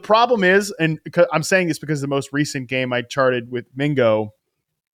 The problem is, and I'm saying this because the most recent game I charted with Mingo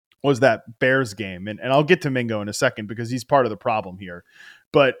was that Bears game. And I'll get to Mingo in a second because he's part of the problem here.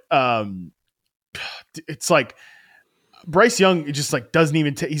 But it's like Bryce Young just doesn't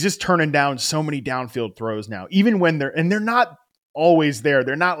even he's just turning down so many downfield throws now, even when they're not always there.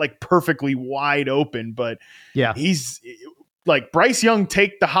 They're not perfectly wide open, but yeah, he's Bryce Young,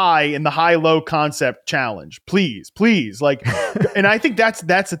 take the high in the high-low concept challenge, please. And I think that's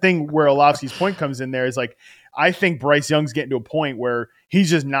the thing where Orlovsky's point comes in there is I think Bryce Young's getting to a point where he's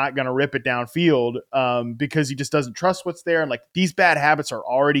just not going to rip it downfield because he just doesn't trust what's there. And these bad habits are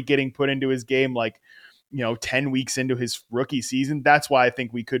already getting put into his game 10 weeks into his rookie season. That's why I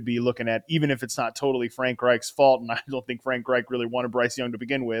think we could be looking at, even if it's not totally Frank Reich's fault, and I don't think Frank Reich really wanted Bryce Young to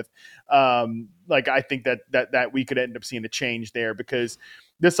begin with. I think that we could end up seeing a change there because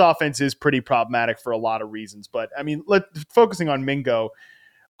this offense is pretty problematic for a lot of reasons. But I mean, focusing on Mingo,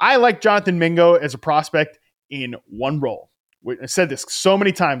 I like Jonathan Mingo as a prospect in one role. I said this so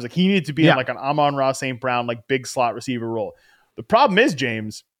many times, he needed to be in an Amon-Ra St. Brown, big slot receiver role. The problem is,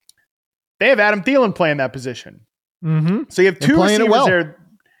 James, they have Adam Thielen playing that position. Mm-hmm. So you have two receivers there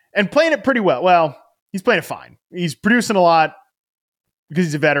and playing it pretty well. Well, he's playing it fine. He's producing a lot because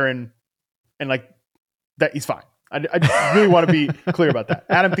he's a veteran and that he's fine. I really want to be clear about that.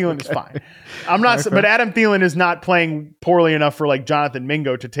 Adam Thielen is fine. But Adam Thielen is not playing poorly enough for Jonathan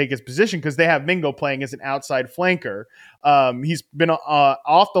Mingo to take his position because they have Mingo playing as an outside flanker. He's been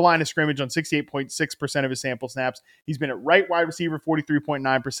off the line of scrimmage on 68.6% of his sample snaps. He's been at right wide receiver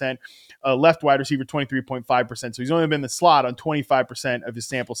 43.9%, left wide receiver 23.5%. So he's only been in the slot on 25% of his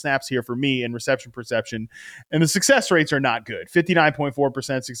sample snaps here for me in reception perception. And the success rates are not good.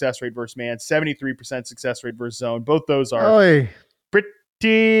 59.4% success rate versus man, 73% success rate versus zone. Both those are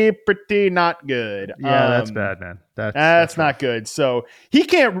pretty not good. Yeah, that's bad, man. That's not good. So he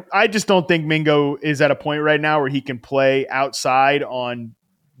can't. I just don't think Mingo is at a point right now where he can play outside on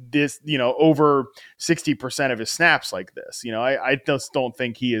this, over 60% of his snaps like this. I just don't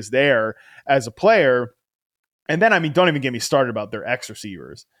think he is there as a player. And then, don't even get me started about their X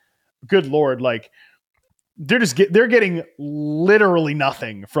receivers. Good Lord, they're getting literally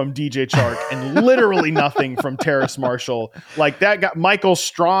nothing from DJ Chark and literally nothing from Terrace Marshall. That guy, Michael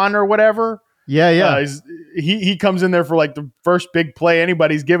Strawn or whatever. Yeah. He comes in there for the first big play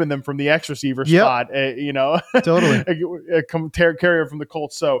anybody's given them from the X receiver spot. Totally. Carrier from the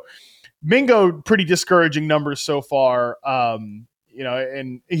Colts. So Mingo, pretty discouraging numbers so far. And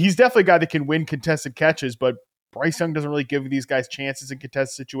he's definitely a guy that can win contested catches, but Bryce Young doesn't really give these guys chances in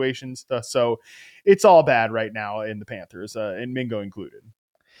contested situations. So it's all bad right now in the Panthers, and Mingo included.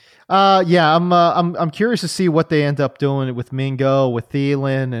 I'm curious to see what they end up doing with Mingo, with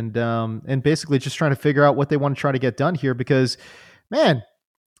Thielen, and basically just trying to figure out what they want to try to get done here because, man,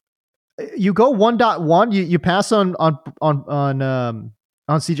 you go 1.1, you pass on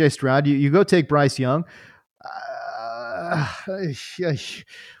CJ Stroud, you go take Bryce Young.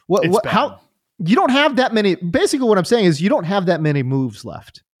 How? You don't have that many. Basically, what I'm saying is you don't have that many moves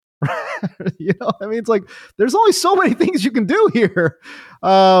left. It's there's only so many things you can do here.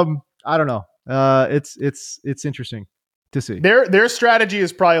 I don't know. It's interesting to see. Their strategy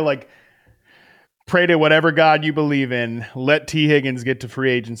is probably pray to whatever God you believe in. Let T. Higgins get to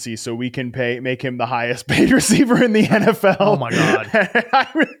free agency so we can make him the highest paid receiver in the NFL. Oh my God.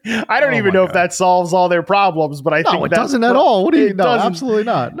 I don't even know if that solves all their problems, but I think it doesn't at all. What do you know? Absolutely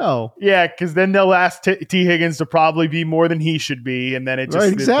not. No. Yeah, because then they'll ask T. Higgins to probably be more than he should be, and then it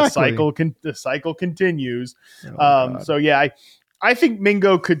just the cycle continues. So yeah, I think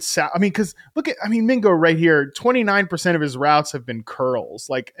Mingo could because Mingo right here, 29% of his routes have been curls.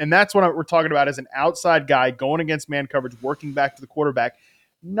 And that's what we're talking about as an outside guy going against man coverage, working back to the quarterback.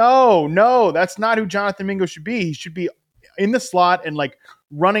 No, that's not who Jonathan Mingo should be. He should be in the slot and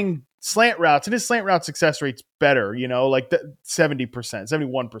running slant routes, and his slant route success rate's better, like 70%,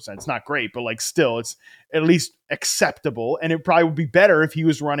 71%. It's not great, but like still it's at least acceptable. And it probably would be better if he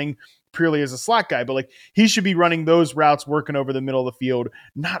was running purely as a slot guy, but like he should be running those routes, working over the middle of the field,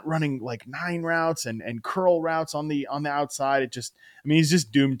 not running like 9 routes and curl routes on the outside. He's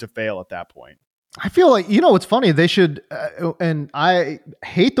just doomed to fail at that point. I feel like, what's funny, they should, and I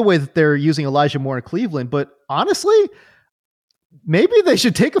hate the way that they're using Elijah Moore in Cleveland, but honestly, maybe they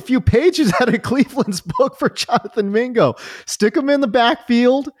should take a few pages out of Cleveland's book for Jonathan Mingo. Stick him in the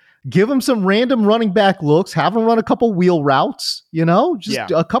backfield, give him some random running back looks, have him run a couple wheel routes,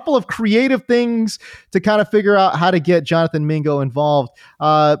 a couple of creative things to kind of figure out how to get Jonathan Mingo involved.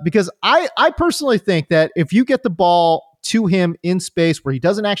 Because I personally think that if you get the ball to him in space where he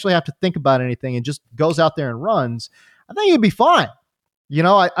doesn't actually have to think about anything and just goes out there and runs, I think he'd be fine.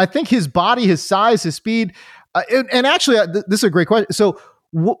 I think his body, his size, his speed, and actually, this is a great question. So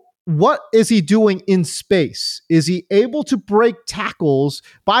what is he doing in space? Is he able to break tackles?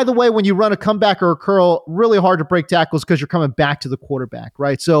 By the way, when you run a comeback or a curl, really hard to break tackles because you're coming back to the quarterback,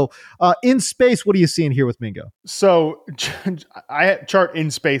 right? So in space, what are you seeing here with Mingo? So I chart in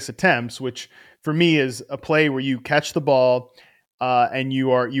space attempts, which for me is a play where you catch the ball and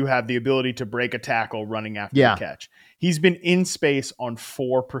you have the ability to break a tackle running after the catch. He's been in space on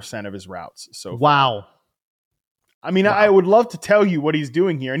 4% of his routes. So wow. I would love to tell you what he's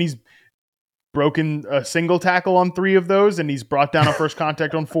doing here, and he's broken a single tackle on 3 of those, and he's brought down a first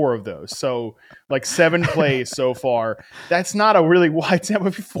contact on 4 of those. So like 7 plays so far. That's not a really wide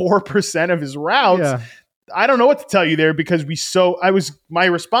sample. 4% of his routes. Yeah. I don't know what to tell you there because my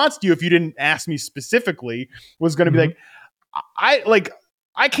response to you, if you didn't ask me specifically, was going to be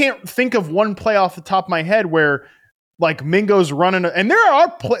I can't think of one play off the top of my head where like Mingo's running, and there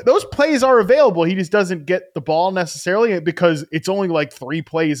are those plays are available. He just doesn't get the ball necessarily because it's only like 3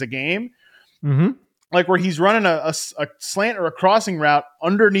 plays a game. Mm-hmm. Like where he's running a slant or a crossing route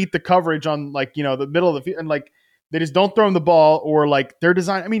underneath the coverage on like, the middle of the field, and like they just don't throw him the ball, or like they're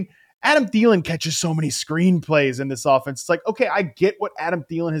designed. Adam Thielen catches so many screen plays in this offense. It's like, okay, I get what Adam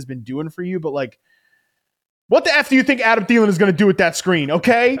Thielen has been doing for you, but like, what the F do you think Adam Thielen is going to do with that screen?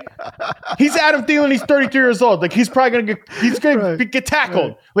 Okay. He's Adam Thielen. He's 32 years old. Like he's probably going to get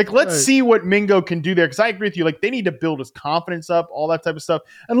tackled. Right. Like, let's see what Mingo can do there. Cause I agree with you. Like they need to build his confidence up, all that type of stuff.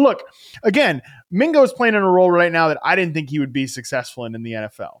 And look, again, Mingo is playing in a role right now that I didn't think he would be successful in the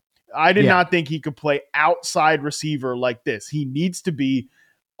NFL. I did not think he could play outside receiver like this. He needs to be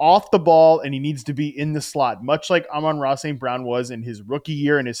off the ball, and he needs to be in the slot, much like Amon-Ra St. Brown was in his rookie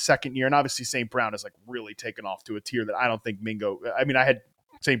year and his second year. And obviously St. Brown has like really taken off to a tier that I don't think Mingo, I had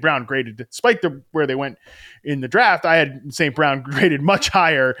St. Brown graded, despite where they went in the draft, I had St. Brown graded much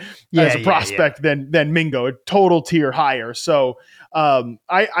higher as a prospect than Mingo, a total tier higher. So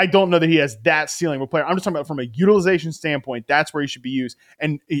I don't know that he has that ceiling of a player. I'm just talking about from a utilization standpoint, that's where he should be used.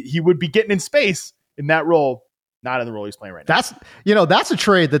 And he would be getting in space in that role, not in the role he's playing right now. That's a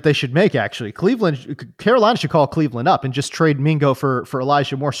trade that they should make, actually. Carolina should call Cleveland up and just trade Mingo for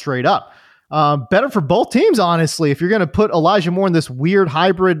Elijah Moore straight up. Better for both teams, honestly. If you're going to put Elijah Moore in this weird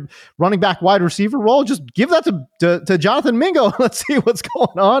hybrid running back wide receiver role, just give that to Jonathan Mingo. Let's see what's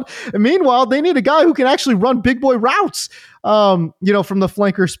going on. And meanwhile, they need a guy who can actually run big boy routes, from the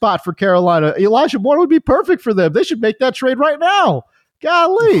flanker spot for Carolina. Elijah Moore would be perfect for them. They should make that trade right now.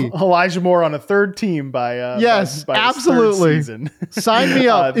 Golly. Elijah Moore on a third team by absolutely. Season. Sign me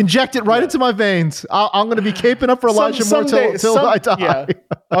up. Inject it right into my veins. I'm going to be caping up for Elijah Moore till I die. Yeah.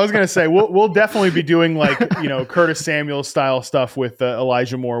 I was going to say, we'll definitely be doing like, Curtis Samuel style stuff with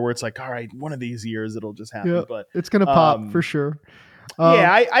Elijah Moore, where it's like, all right, one of these years it'll just happen. Yeah, but it's going to pop for sure.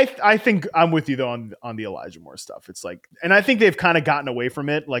 I think I'm with you though on the Elijah Moore stuff. It's like, and I think they've kind of gotten away from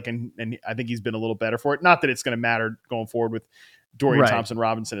it. Like, and I think he's been a little better for it. Not that it's going to matter going forward with Dorian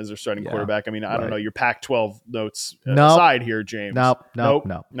Thompson-Robinson as their starting quarterback. I don't know your Pac-12 notes aside here, James. Nope.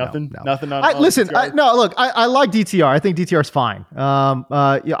 Nothing. Listen, I like DTR. I think DTR is fine.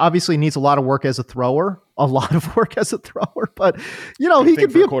 Obviously needs a lot of work as a thrower. But he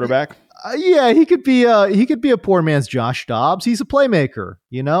could be a quarterback. He could be a poor man's Josh Dobbs. He's a playmaker.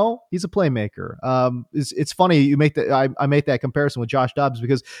 He's a playmaker. It's funny you make that. I make that comparison with Josh Dobbs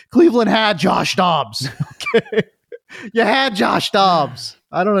because Cleveland had Josh Dobbs. Okay. You had Josh Dobbs.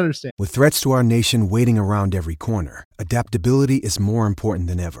 I don't understand. With threats to our nation waiting around every corner, adaptability is more important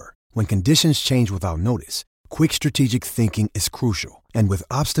than ever. When conditions change without notice, quick strategic thinking is crucial. And with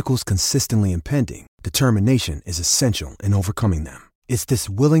obstacles consistently impending, determination is essential in overcoming them. It's this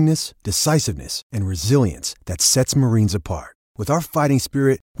willingness, decisiveness, and resilience that sets Marines apart. With our fighting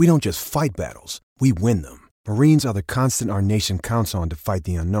spirit, we don't just fight battles, we win them. Marines are the constant our nation counts on to fight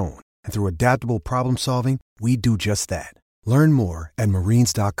the unknown. And through adaptable problem solving, we do just that. Learn more at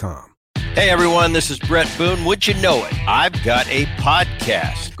marines.com. Hey everyone, this is Brett Boone. Would you know it? I've got a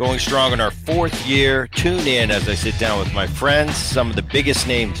podcast going strong in our 4th year. Tune in as I sit down with my friends, some of the biggest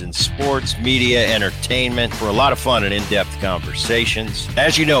names in sports, media, entertainment, for a lot of fun and in-depth conversations.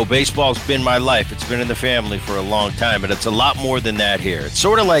 As you know, baseball's been my life. It's been in the family for a long time, but it's a lot more than that here. It's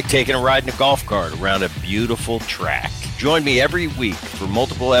sort of like taking a ride in a golf cart around a beautiful track. Join me every week for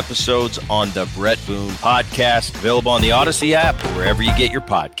multiple episodes on the Brett Boone Podcast, available on the Odyssey app or wherever you get your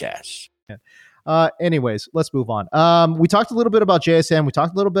podcasts. Anyways, let's move on. We talked a little bit about JSN. We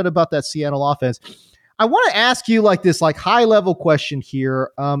talked a little bit about that Seattle offense. I want to ask you like this, like high level question here.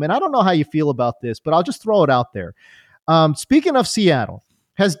 And I don't know how you feel about this, but I'll just throw it out there. Speaking of Seattle,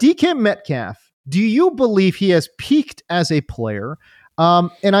 has DK Metcalf, do you believe he has peaked as a player?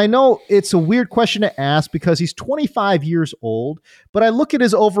 And I know it's a weird question to ask because he's 25 years old, but I look at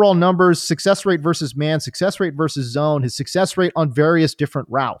his overall numbers, success rate versus man, success rate versus zone, his success rate on various different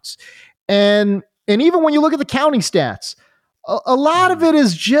routes. And even when you look at the counting stats, a lot of it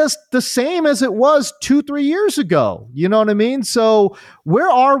is just the same as it was 2-3 years ago. You know what I mean? So where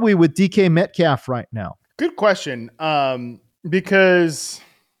are we with DK Metcalf right now? Good question. Because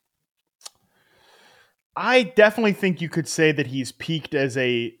I definitely think you could say that he's peaked as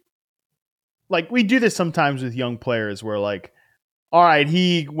like we do this sometimes with young players where like, all right,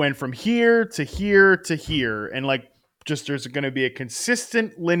 he went from here to here to here. And like, just there's going to be a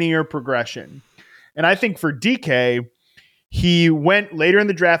consistent linear progression. And I think for DK, he went later in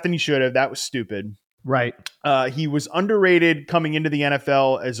the draft than he should have. That was stupid. Right. He was underrated coming into the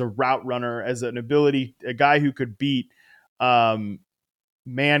NFL as a route runner, as an ability, a guy who could beat man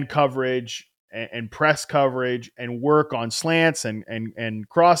coverage and press coverage and work on slants and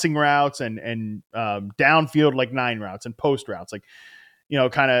crossing routes and downfield like 9 routes and post routes. Like, you know,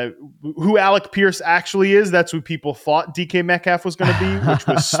 kind of who Alec Pierce actually is. That's who people thought DK Metcalf was going to be, which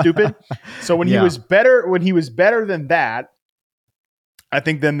was stupid. So when he was better than that, I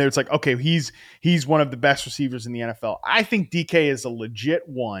think then there's like, okay, he's one of the best receivers in the NFL. I think DK is a legit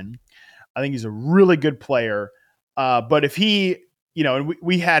one. I think he's a really good player. But if he, you know, and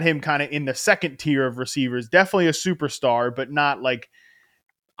we had him kind of in the second tier of receivers, definitely a superstar, but not like,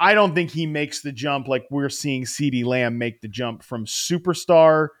 I don't think he makes the jump like we're seeing CeeDee Lamb make the jump from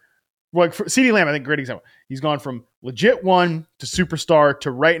superstar. Like for CeeDee Lamb, I think great example. He's gone from legit one to superstar to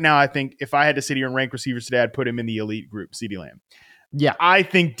right now. I think if I had to sit here and rank receivers today, I'd put him in the elite group, CeeDee Lamb. Yeah. I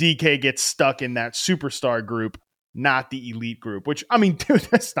think DK gets stuck in that superstar group, not the elite group, which I mean, dude,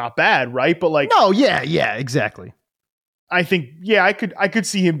 that's not bad, right? But like, no, yeah, exactly. I think, yeah, I could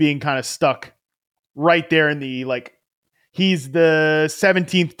see him being kind of stuck right there in the like, he's the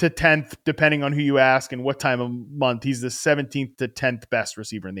 17th to 10th, depending on who you ask and what time of month. He's the 17th to 10th best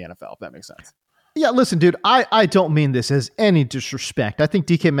receiver in the NFL, if that makes sense. Yeah, listen, dude, I don't mean this as any disrespect. I think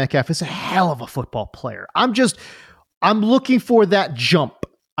DK Metcalf is a hell of a football player. I'm looking for that jump.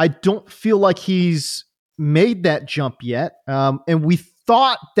 I don't feel like he's made that jump yet. And we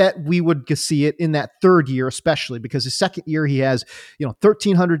thought that we would see it in that third year, especially because his second year, he has,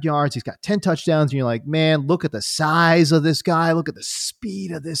 1,300 yards. He's got 10 touchdowns. And you're like, man, look at the size of this guy. Look at the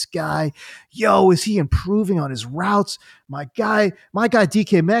speed of this guy. Yo, is he improving on his routes? My guy,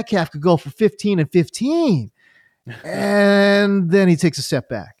 DK Metcalf could go for 15 and 15. And then he takes a step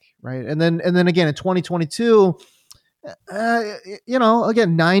back. Right. And then again, in 2022,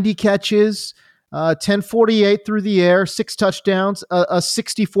 again, 90 catches, 1048 through the air, 6 touchdowns, a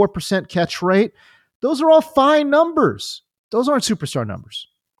 64% catch rate. Those are all fine numbers. Those aren't superstar numbers,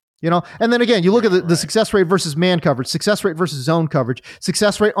 And then again, you look at the success rate versus man coverage, success rate versus zone coverage,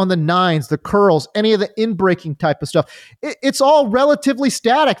 success rate on the nines, the curls, any of the in-breaking type of stuff. It's all relatively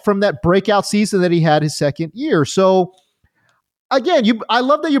static from that breakout season that he had his second year. So again, I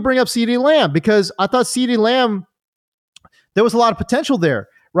love that you bring up CeeDee Lamb because I thought CeeDee Lamb, there was a lot of potential there.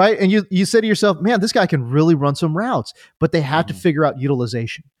 Right. And you say to yourself, man, this guy can really run some routes, but they have to figure out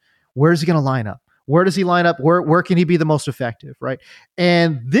utilization. Where is he going to line up? Where does he line up? Where can he be the most effective? Right.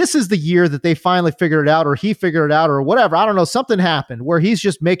 And this is the year that they finally figured it out, or he figured it out, or whatever. I don't know. Something happened where he's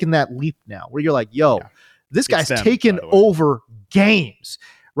just making that leap now where you're like, yo, this guy's taken over games.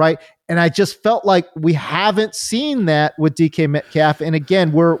 Right. And I just felt like we haven't seen that with DK Metcalf. And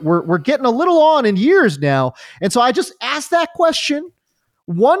again, we're getting a little on in years now. And so I just asked that question,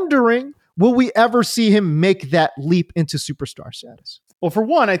 wondering, will we ever see him make that leap into superstar status? Well, for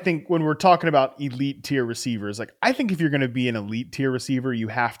one, I think when we're talking about elite tier receivers, like I think if you're going to be an elite tier receiver, you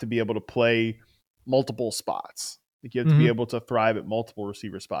have to be able to play multiple spots. Like you have to be able to thrive at multiple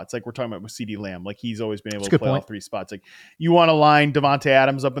receiver spots. Like we're talking about with CeeDee Lamb. Like he's always been able to play all three spots. Like you want to line Devontae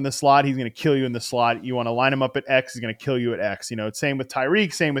Adams up in the slot, he's going to kill you in the slot. You want to line him up at X, he's going to kill you at X. You know, it's same with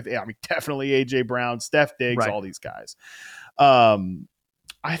Tyreek, same with, definitely AJ Brown, Steph Diggs, all these guys. I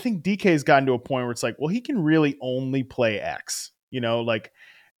think DK has gotten to a point where it's like, well, he can really only play X,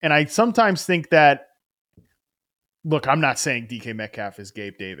 and I sometimes think that, look, I'm not saying DK Metcalf is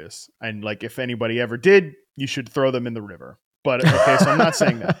Gabe Davis. And like, if anybody ever did, you should throw them in the river. But okay, so I'm not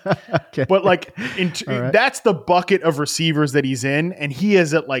saying that. Okay. But like, that's the bucket of receivers that he's in. And he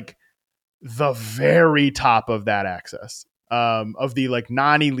is at like the very top of that axis of the like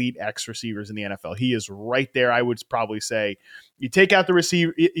non-elite X receivers in the NFL. He is right there. I would probably say you take out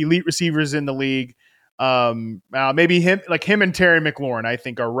the elite receivers in the league. Maybe him and Terry McLaurin, I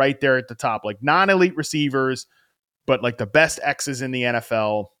think, are right there at the top, like non-elite receivers, but like the best X's in the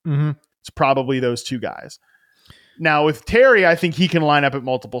NFL. It's probably those two guys. Now with Terry, I think he can line up at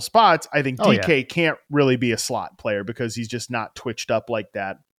multiple spots. I think DK can't really be a slot player because he's just not twitched up like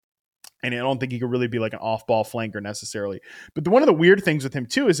that. And I don't think he could really be like an off-ball flanker necessarily. But one of the weird things with him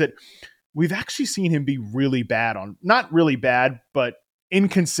too is that we've actually seen him be really bad on, not really bad, but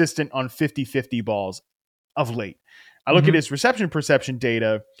inconsistent on 50-50 balls of late. I look at his reception perception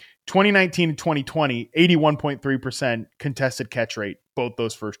data, 2019 and 2020, 81.3% contested catch rate, both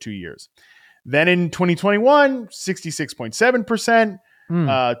those first 2 years. Then in 2021, 66.7%,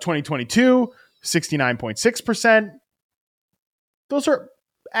 2022, 69.6%. Those are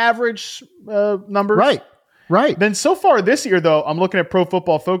average numbers. Right. Then so far this year, though, I'm looking at Pro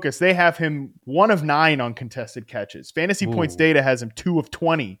Football Focus. They have him 1 of 9 on contested catches. Fantasy Points data has him 2 of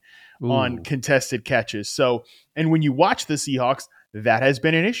 20 on contested catches. So, and when you watch the Seahawks, that has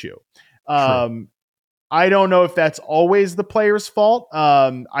been an issue. I don't know if that's always the player's fault.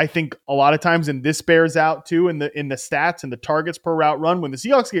 I think a lot of times, and this bears out too in the stats and the targets per route run, when the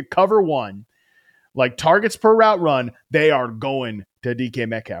Seahawks get cover 1, like targets per route run, they are going to DK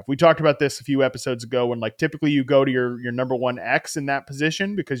Metcalf. We talked about this a few episodes ago when like typically you go to your number 1 X in that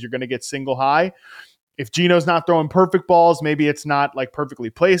position because you're going to get single high. If Geno's not throwing perfect balls, maybe it's not like perfectly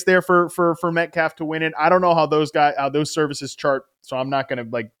placed there for Metcalf to win it. I don't know how those services chart, so I'm not going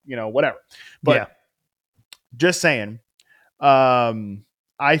to whatever. But just saying,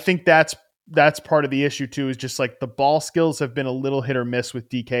 I think that's part of the issue too, is just like the ball skills have been a little hit or miss with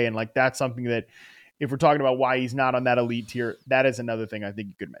DK. And like, that's something that if we're talking about why he's not on that elite tier, that is another thing I think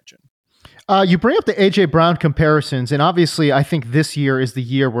you could mention. You bring up the AJ Brown comparisons, and obviously I think this year is the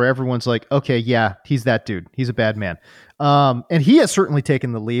year where everyone's like, okay, yeah, he's that dude. He's a bad man. And he has certainly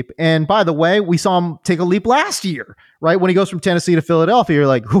taken the leap. And by the way, we saw him take a leap last year, right? When he goes from Tennessee to Philadelphia, you're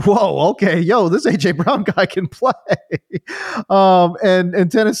like, whoa, okay, this AJ Brown guy can play.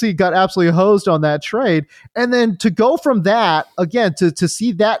 And Tennessee got absolutely hosed on that trade. And then to go from that, again, to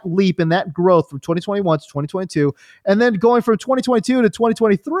see that leap and that growth from 2021 to 2022, and then going from 2022 to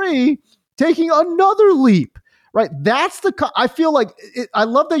 2023, taking another leap, right? That's I feel like I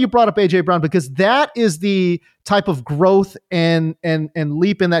love that you brought up AJ Brown, because that is the type of growth and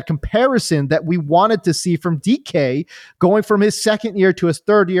leap in that comparison that we wanted to see from DK, going from his second year to his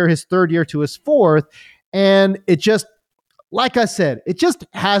third year to his fourth. And it just, like I said, it just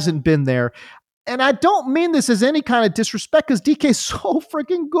hasn't been there. And I don't mean this as any kind of disrespect, because DK's so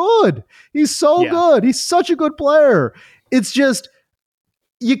freaking good. He's so good. He's such a good player. It's just,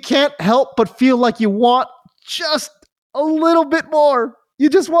 you can't help but feel like you want just a little bit more. You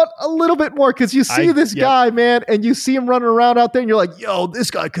just want a little bit more because you see this guy, man, and you see him running around out there and you're like, yo,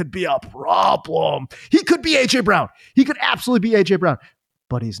 this guy could be a problem. He could be AJ Brown. He could absolutely be AJ Brown,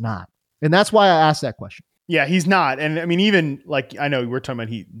 but he's not. And that's why I asked that question. Yeah, he's not. And I mean, even like, I know we're talking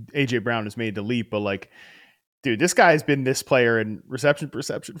about AJ Brown has made the leap, but like, dude, this guy has been this player in reception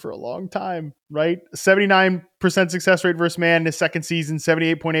perception for a long time, right? 79% success rate versus man in his second season,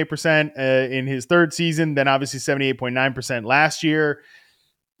 78.8% in his third season, then obviously 78.9% last year.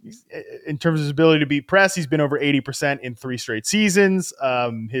 In terms of his ability to beat press, he's been over 80% in 3 straight seasons.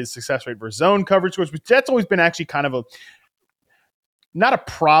 His success rate versus zone coverage, which that's always been actually kind of not a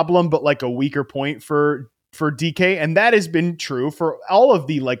problem, but like a weaker point for DK. And that has been true for all of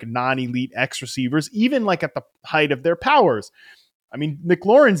the like non-elite X receivers, even like at the height of their powers. I mean,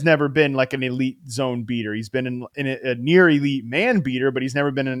 McLaurin's never been like an elite zone beater. He's been in a near elite man beater, but he's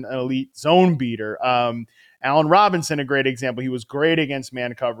never been an elite zone beater. Allen Robinson, a great example. He was great against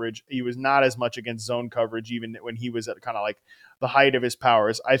man coverage. He was not as much against zone coverage, even when he was at kind of like the height of his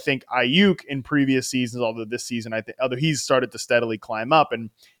powers. I think Ayuk in previous seasons, although this season, although he's started to steadily climb up, and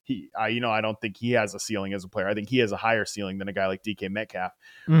I don't think he has a ceiling as a player. I think he has a higher ceiling than a guy like DK Metcalf.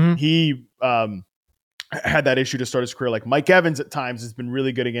 Mm-hmm. had that issue to start his career. Like Mike Evans at times has been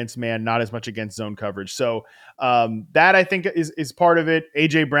really good against man, not as much against zone coverage. So that I think is part of it.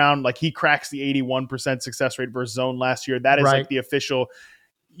 AJ Brown, like he cracks the 81% success rate versus zone last year. That is like the official,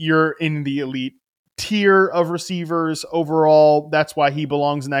 you're in the elite tier of receivers overall. That's why he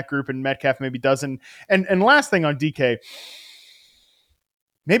belongs in that group, and Metcalf maybe doesn't. And last thing on DK,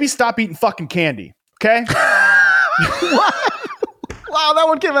 maybe stop eating fucking candy. Okay. What? Wow, that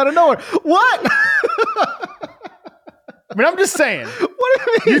one came out of nowhere. What? I mean, I'm just saying. What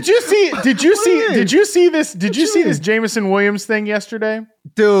do you mean? Did you see this Jameson Williams thing yesterday?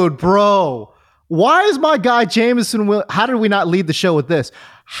 Dude, bro. Why is my guy Jameson Williams? How did we not lead the show with this?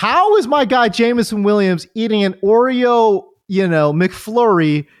 How is my guy Jameson Williams eating an Oreo,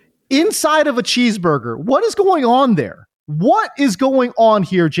 McFlurry inside of a cheeseburger? What is going on there? What is going on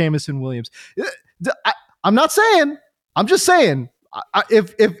here, Jameson Williams? I'm not saying. I'm just saying.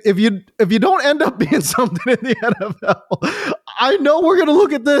 If you don't end up being something in the NFL, I know we're gonna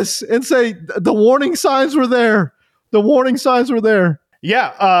look at this and say the warning signs were there. The warning signs were there. Yeah,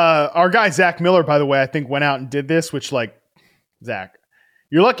 our guy Zach Miller, by the way, I think went out and did this. Which, like, Zach,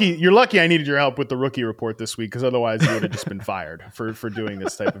 you're lucky. I needed your help with the rookie report this week, because otherwise you would have just been fired for doing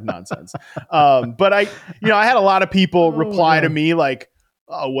this type of nonsense. But I had a lot of people reply to me like,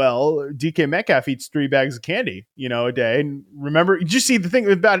 oh, well, DK Metcalf eats 3 bags of candy, a day. And remember, did you see the thing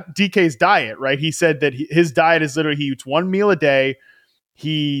about DK's diet, right? He said that his diet is literally he eats 1 meal a day,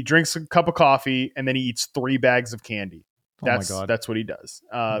 he drinks a cup of coffee, and then he eats 3 bags of candy. That's what he does.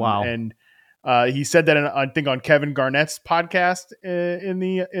 Wow. And he said that I think on Kevin Garnett's podcast in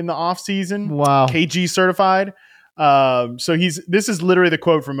the off season. Wow. KG certified. So this is literally the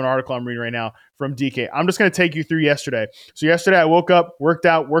quote from an article I'm reading right now from DK. I'm just going to take you through yesterday. So yesterday I woke up, worked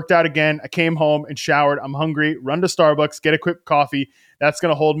out again. I came home and showered. I'm hungry, run to Starbucks, get a quick coffee. That's going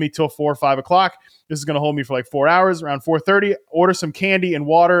to hold me till 4 or 5 o'clock. This is going to hold me for like 4 hours. Around 4:30, order some candy and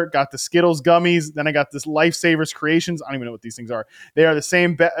water. Got the Skittles gummies. Then I got this Lifesavers Creations. I don't even know what these things are. They are the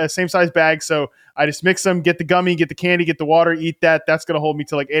same size bag. So I just mix them, get the gummy, get the candy, get the water, eat that. That's going to hold me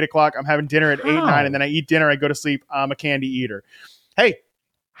till like 8 o'clock. I'm having dinner at 8, 9, and then I eat dinner. I go to sleep. I'm a candy eater. Hey,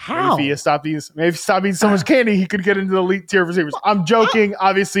 how? Maybe if he stop eating so much candy, he could get into the elite tier of receivers. I'm joking.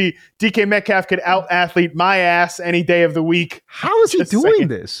 Obviously, DK Metcalf could out-athlete my ass any day of the week. How is he doing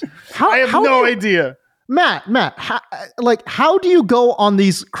this? I have no idea. Matt, how do you go on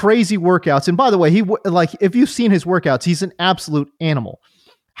these crazy workouts? And by the way, if you've seen his workouts, he's an absolute animal.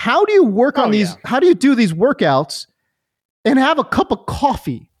 How do you work on these? Yeah. How do you do these workouts and have a cup of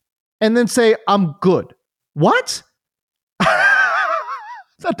coffee and then say, I'm good? What?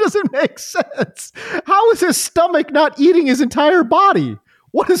 That doesn't make sense. How is his stomach not eating his entire body?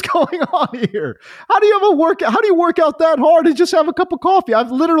 What is going on here? How do you work out that hard and just have a cup of coffee?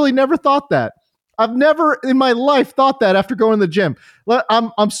 I've literally never thought that. I've never in my life thought that after going to the gym.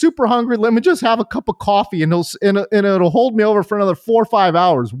 I'm super hungry. Let me just have a cup of coffee and it'll hold me over for another 4 or 5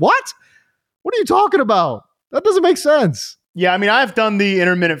 hours. What? What are you talking about? That doesn't make sense. Yeah, I mean, I've done the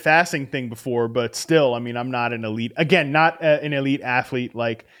intermittent fasting thing before, but still, I mean, I'm not an elite athlete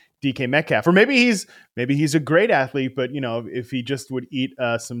like DK Metcalf. Or maybe he's a great athlete, but if he just would eat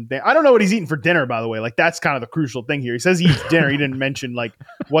I don't know what he's eating for dinner, by the way. Like, that's kind of the crucial thing here. He says he eats dinner. He didn't mention like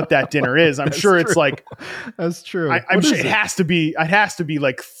what that dinner is. I'm sure it's like, that's true. I'm sure it has to be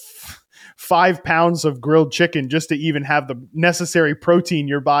like 5 pounds of grilled chicken just to even have the necessary protein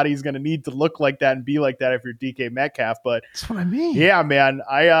your body's going to need to look like that and be like that if you're DK Metcalf. But that's what I mean. Yeah, man.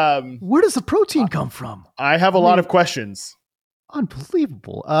 Where does the protein come from? I have a lot of questions.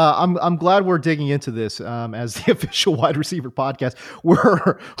 Unbelievable. I'm glad we're digging into this as the official wide receiver podcast.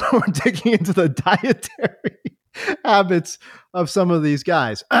 We're digging into the dietary habits of some of these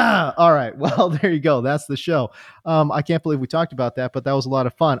guys. All right. Well, there you go. That's the show. I can't believe we talked about that, but that was a lot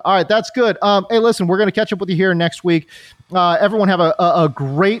of fun. All right. That's good. Hey, listen, we're going to catch up with you here next week. Everyone have a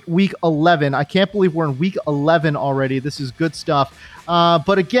great week 11. I can't believe we're in week 11 already. This is good stuff.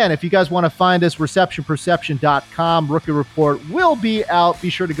 But again, if you guys want to find us, receptionperception.com. Rookie report will be out. Be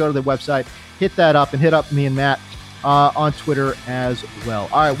sure to go to the website, hit that up, and hit up me and Matt on Twitter as well.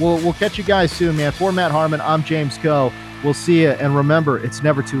 All right, we'll catch you guys soon, man. For Matt Harmon, I'm James Coe. We'll see you, and remember, it's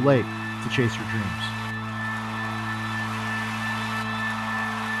never too late to chase your dreams.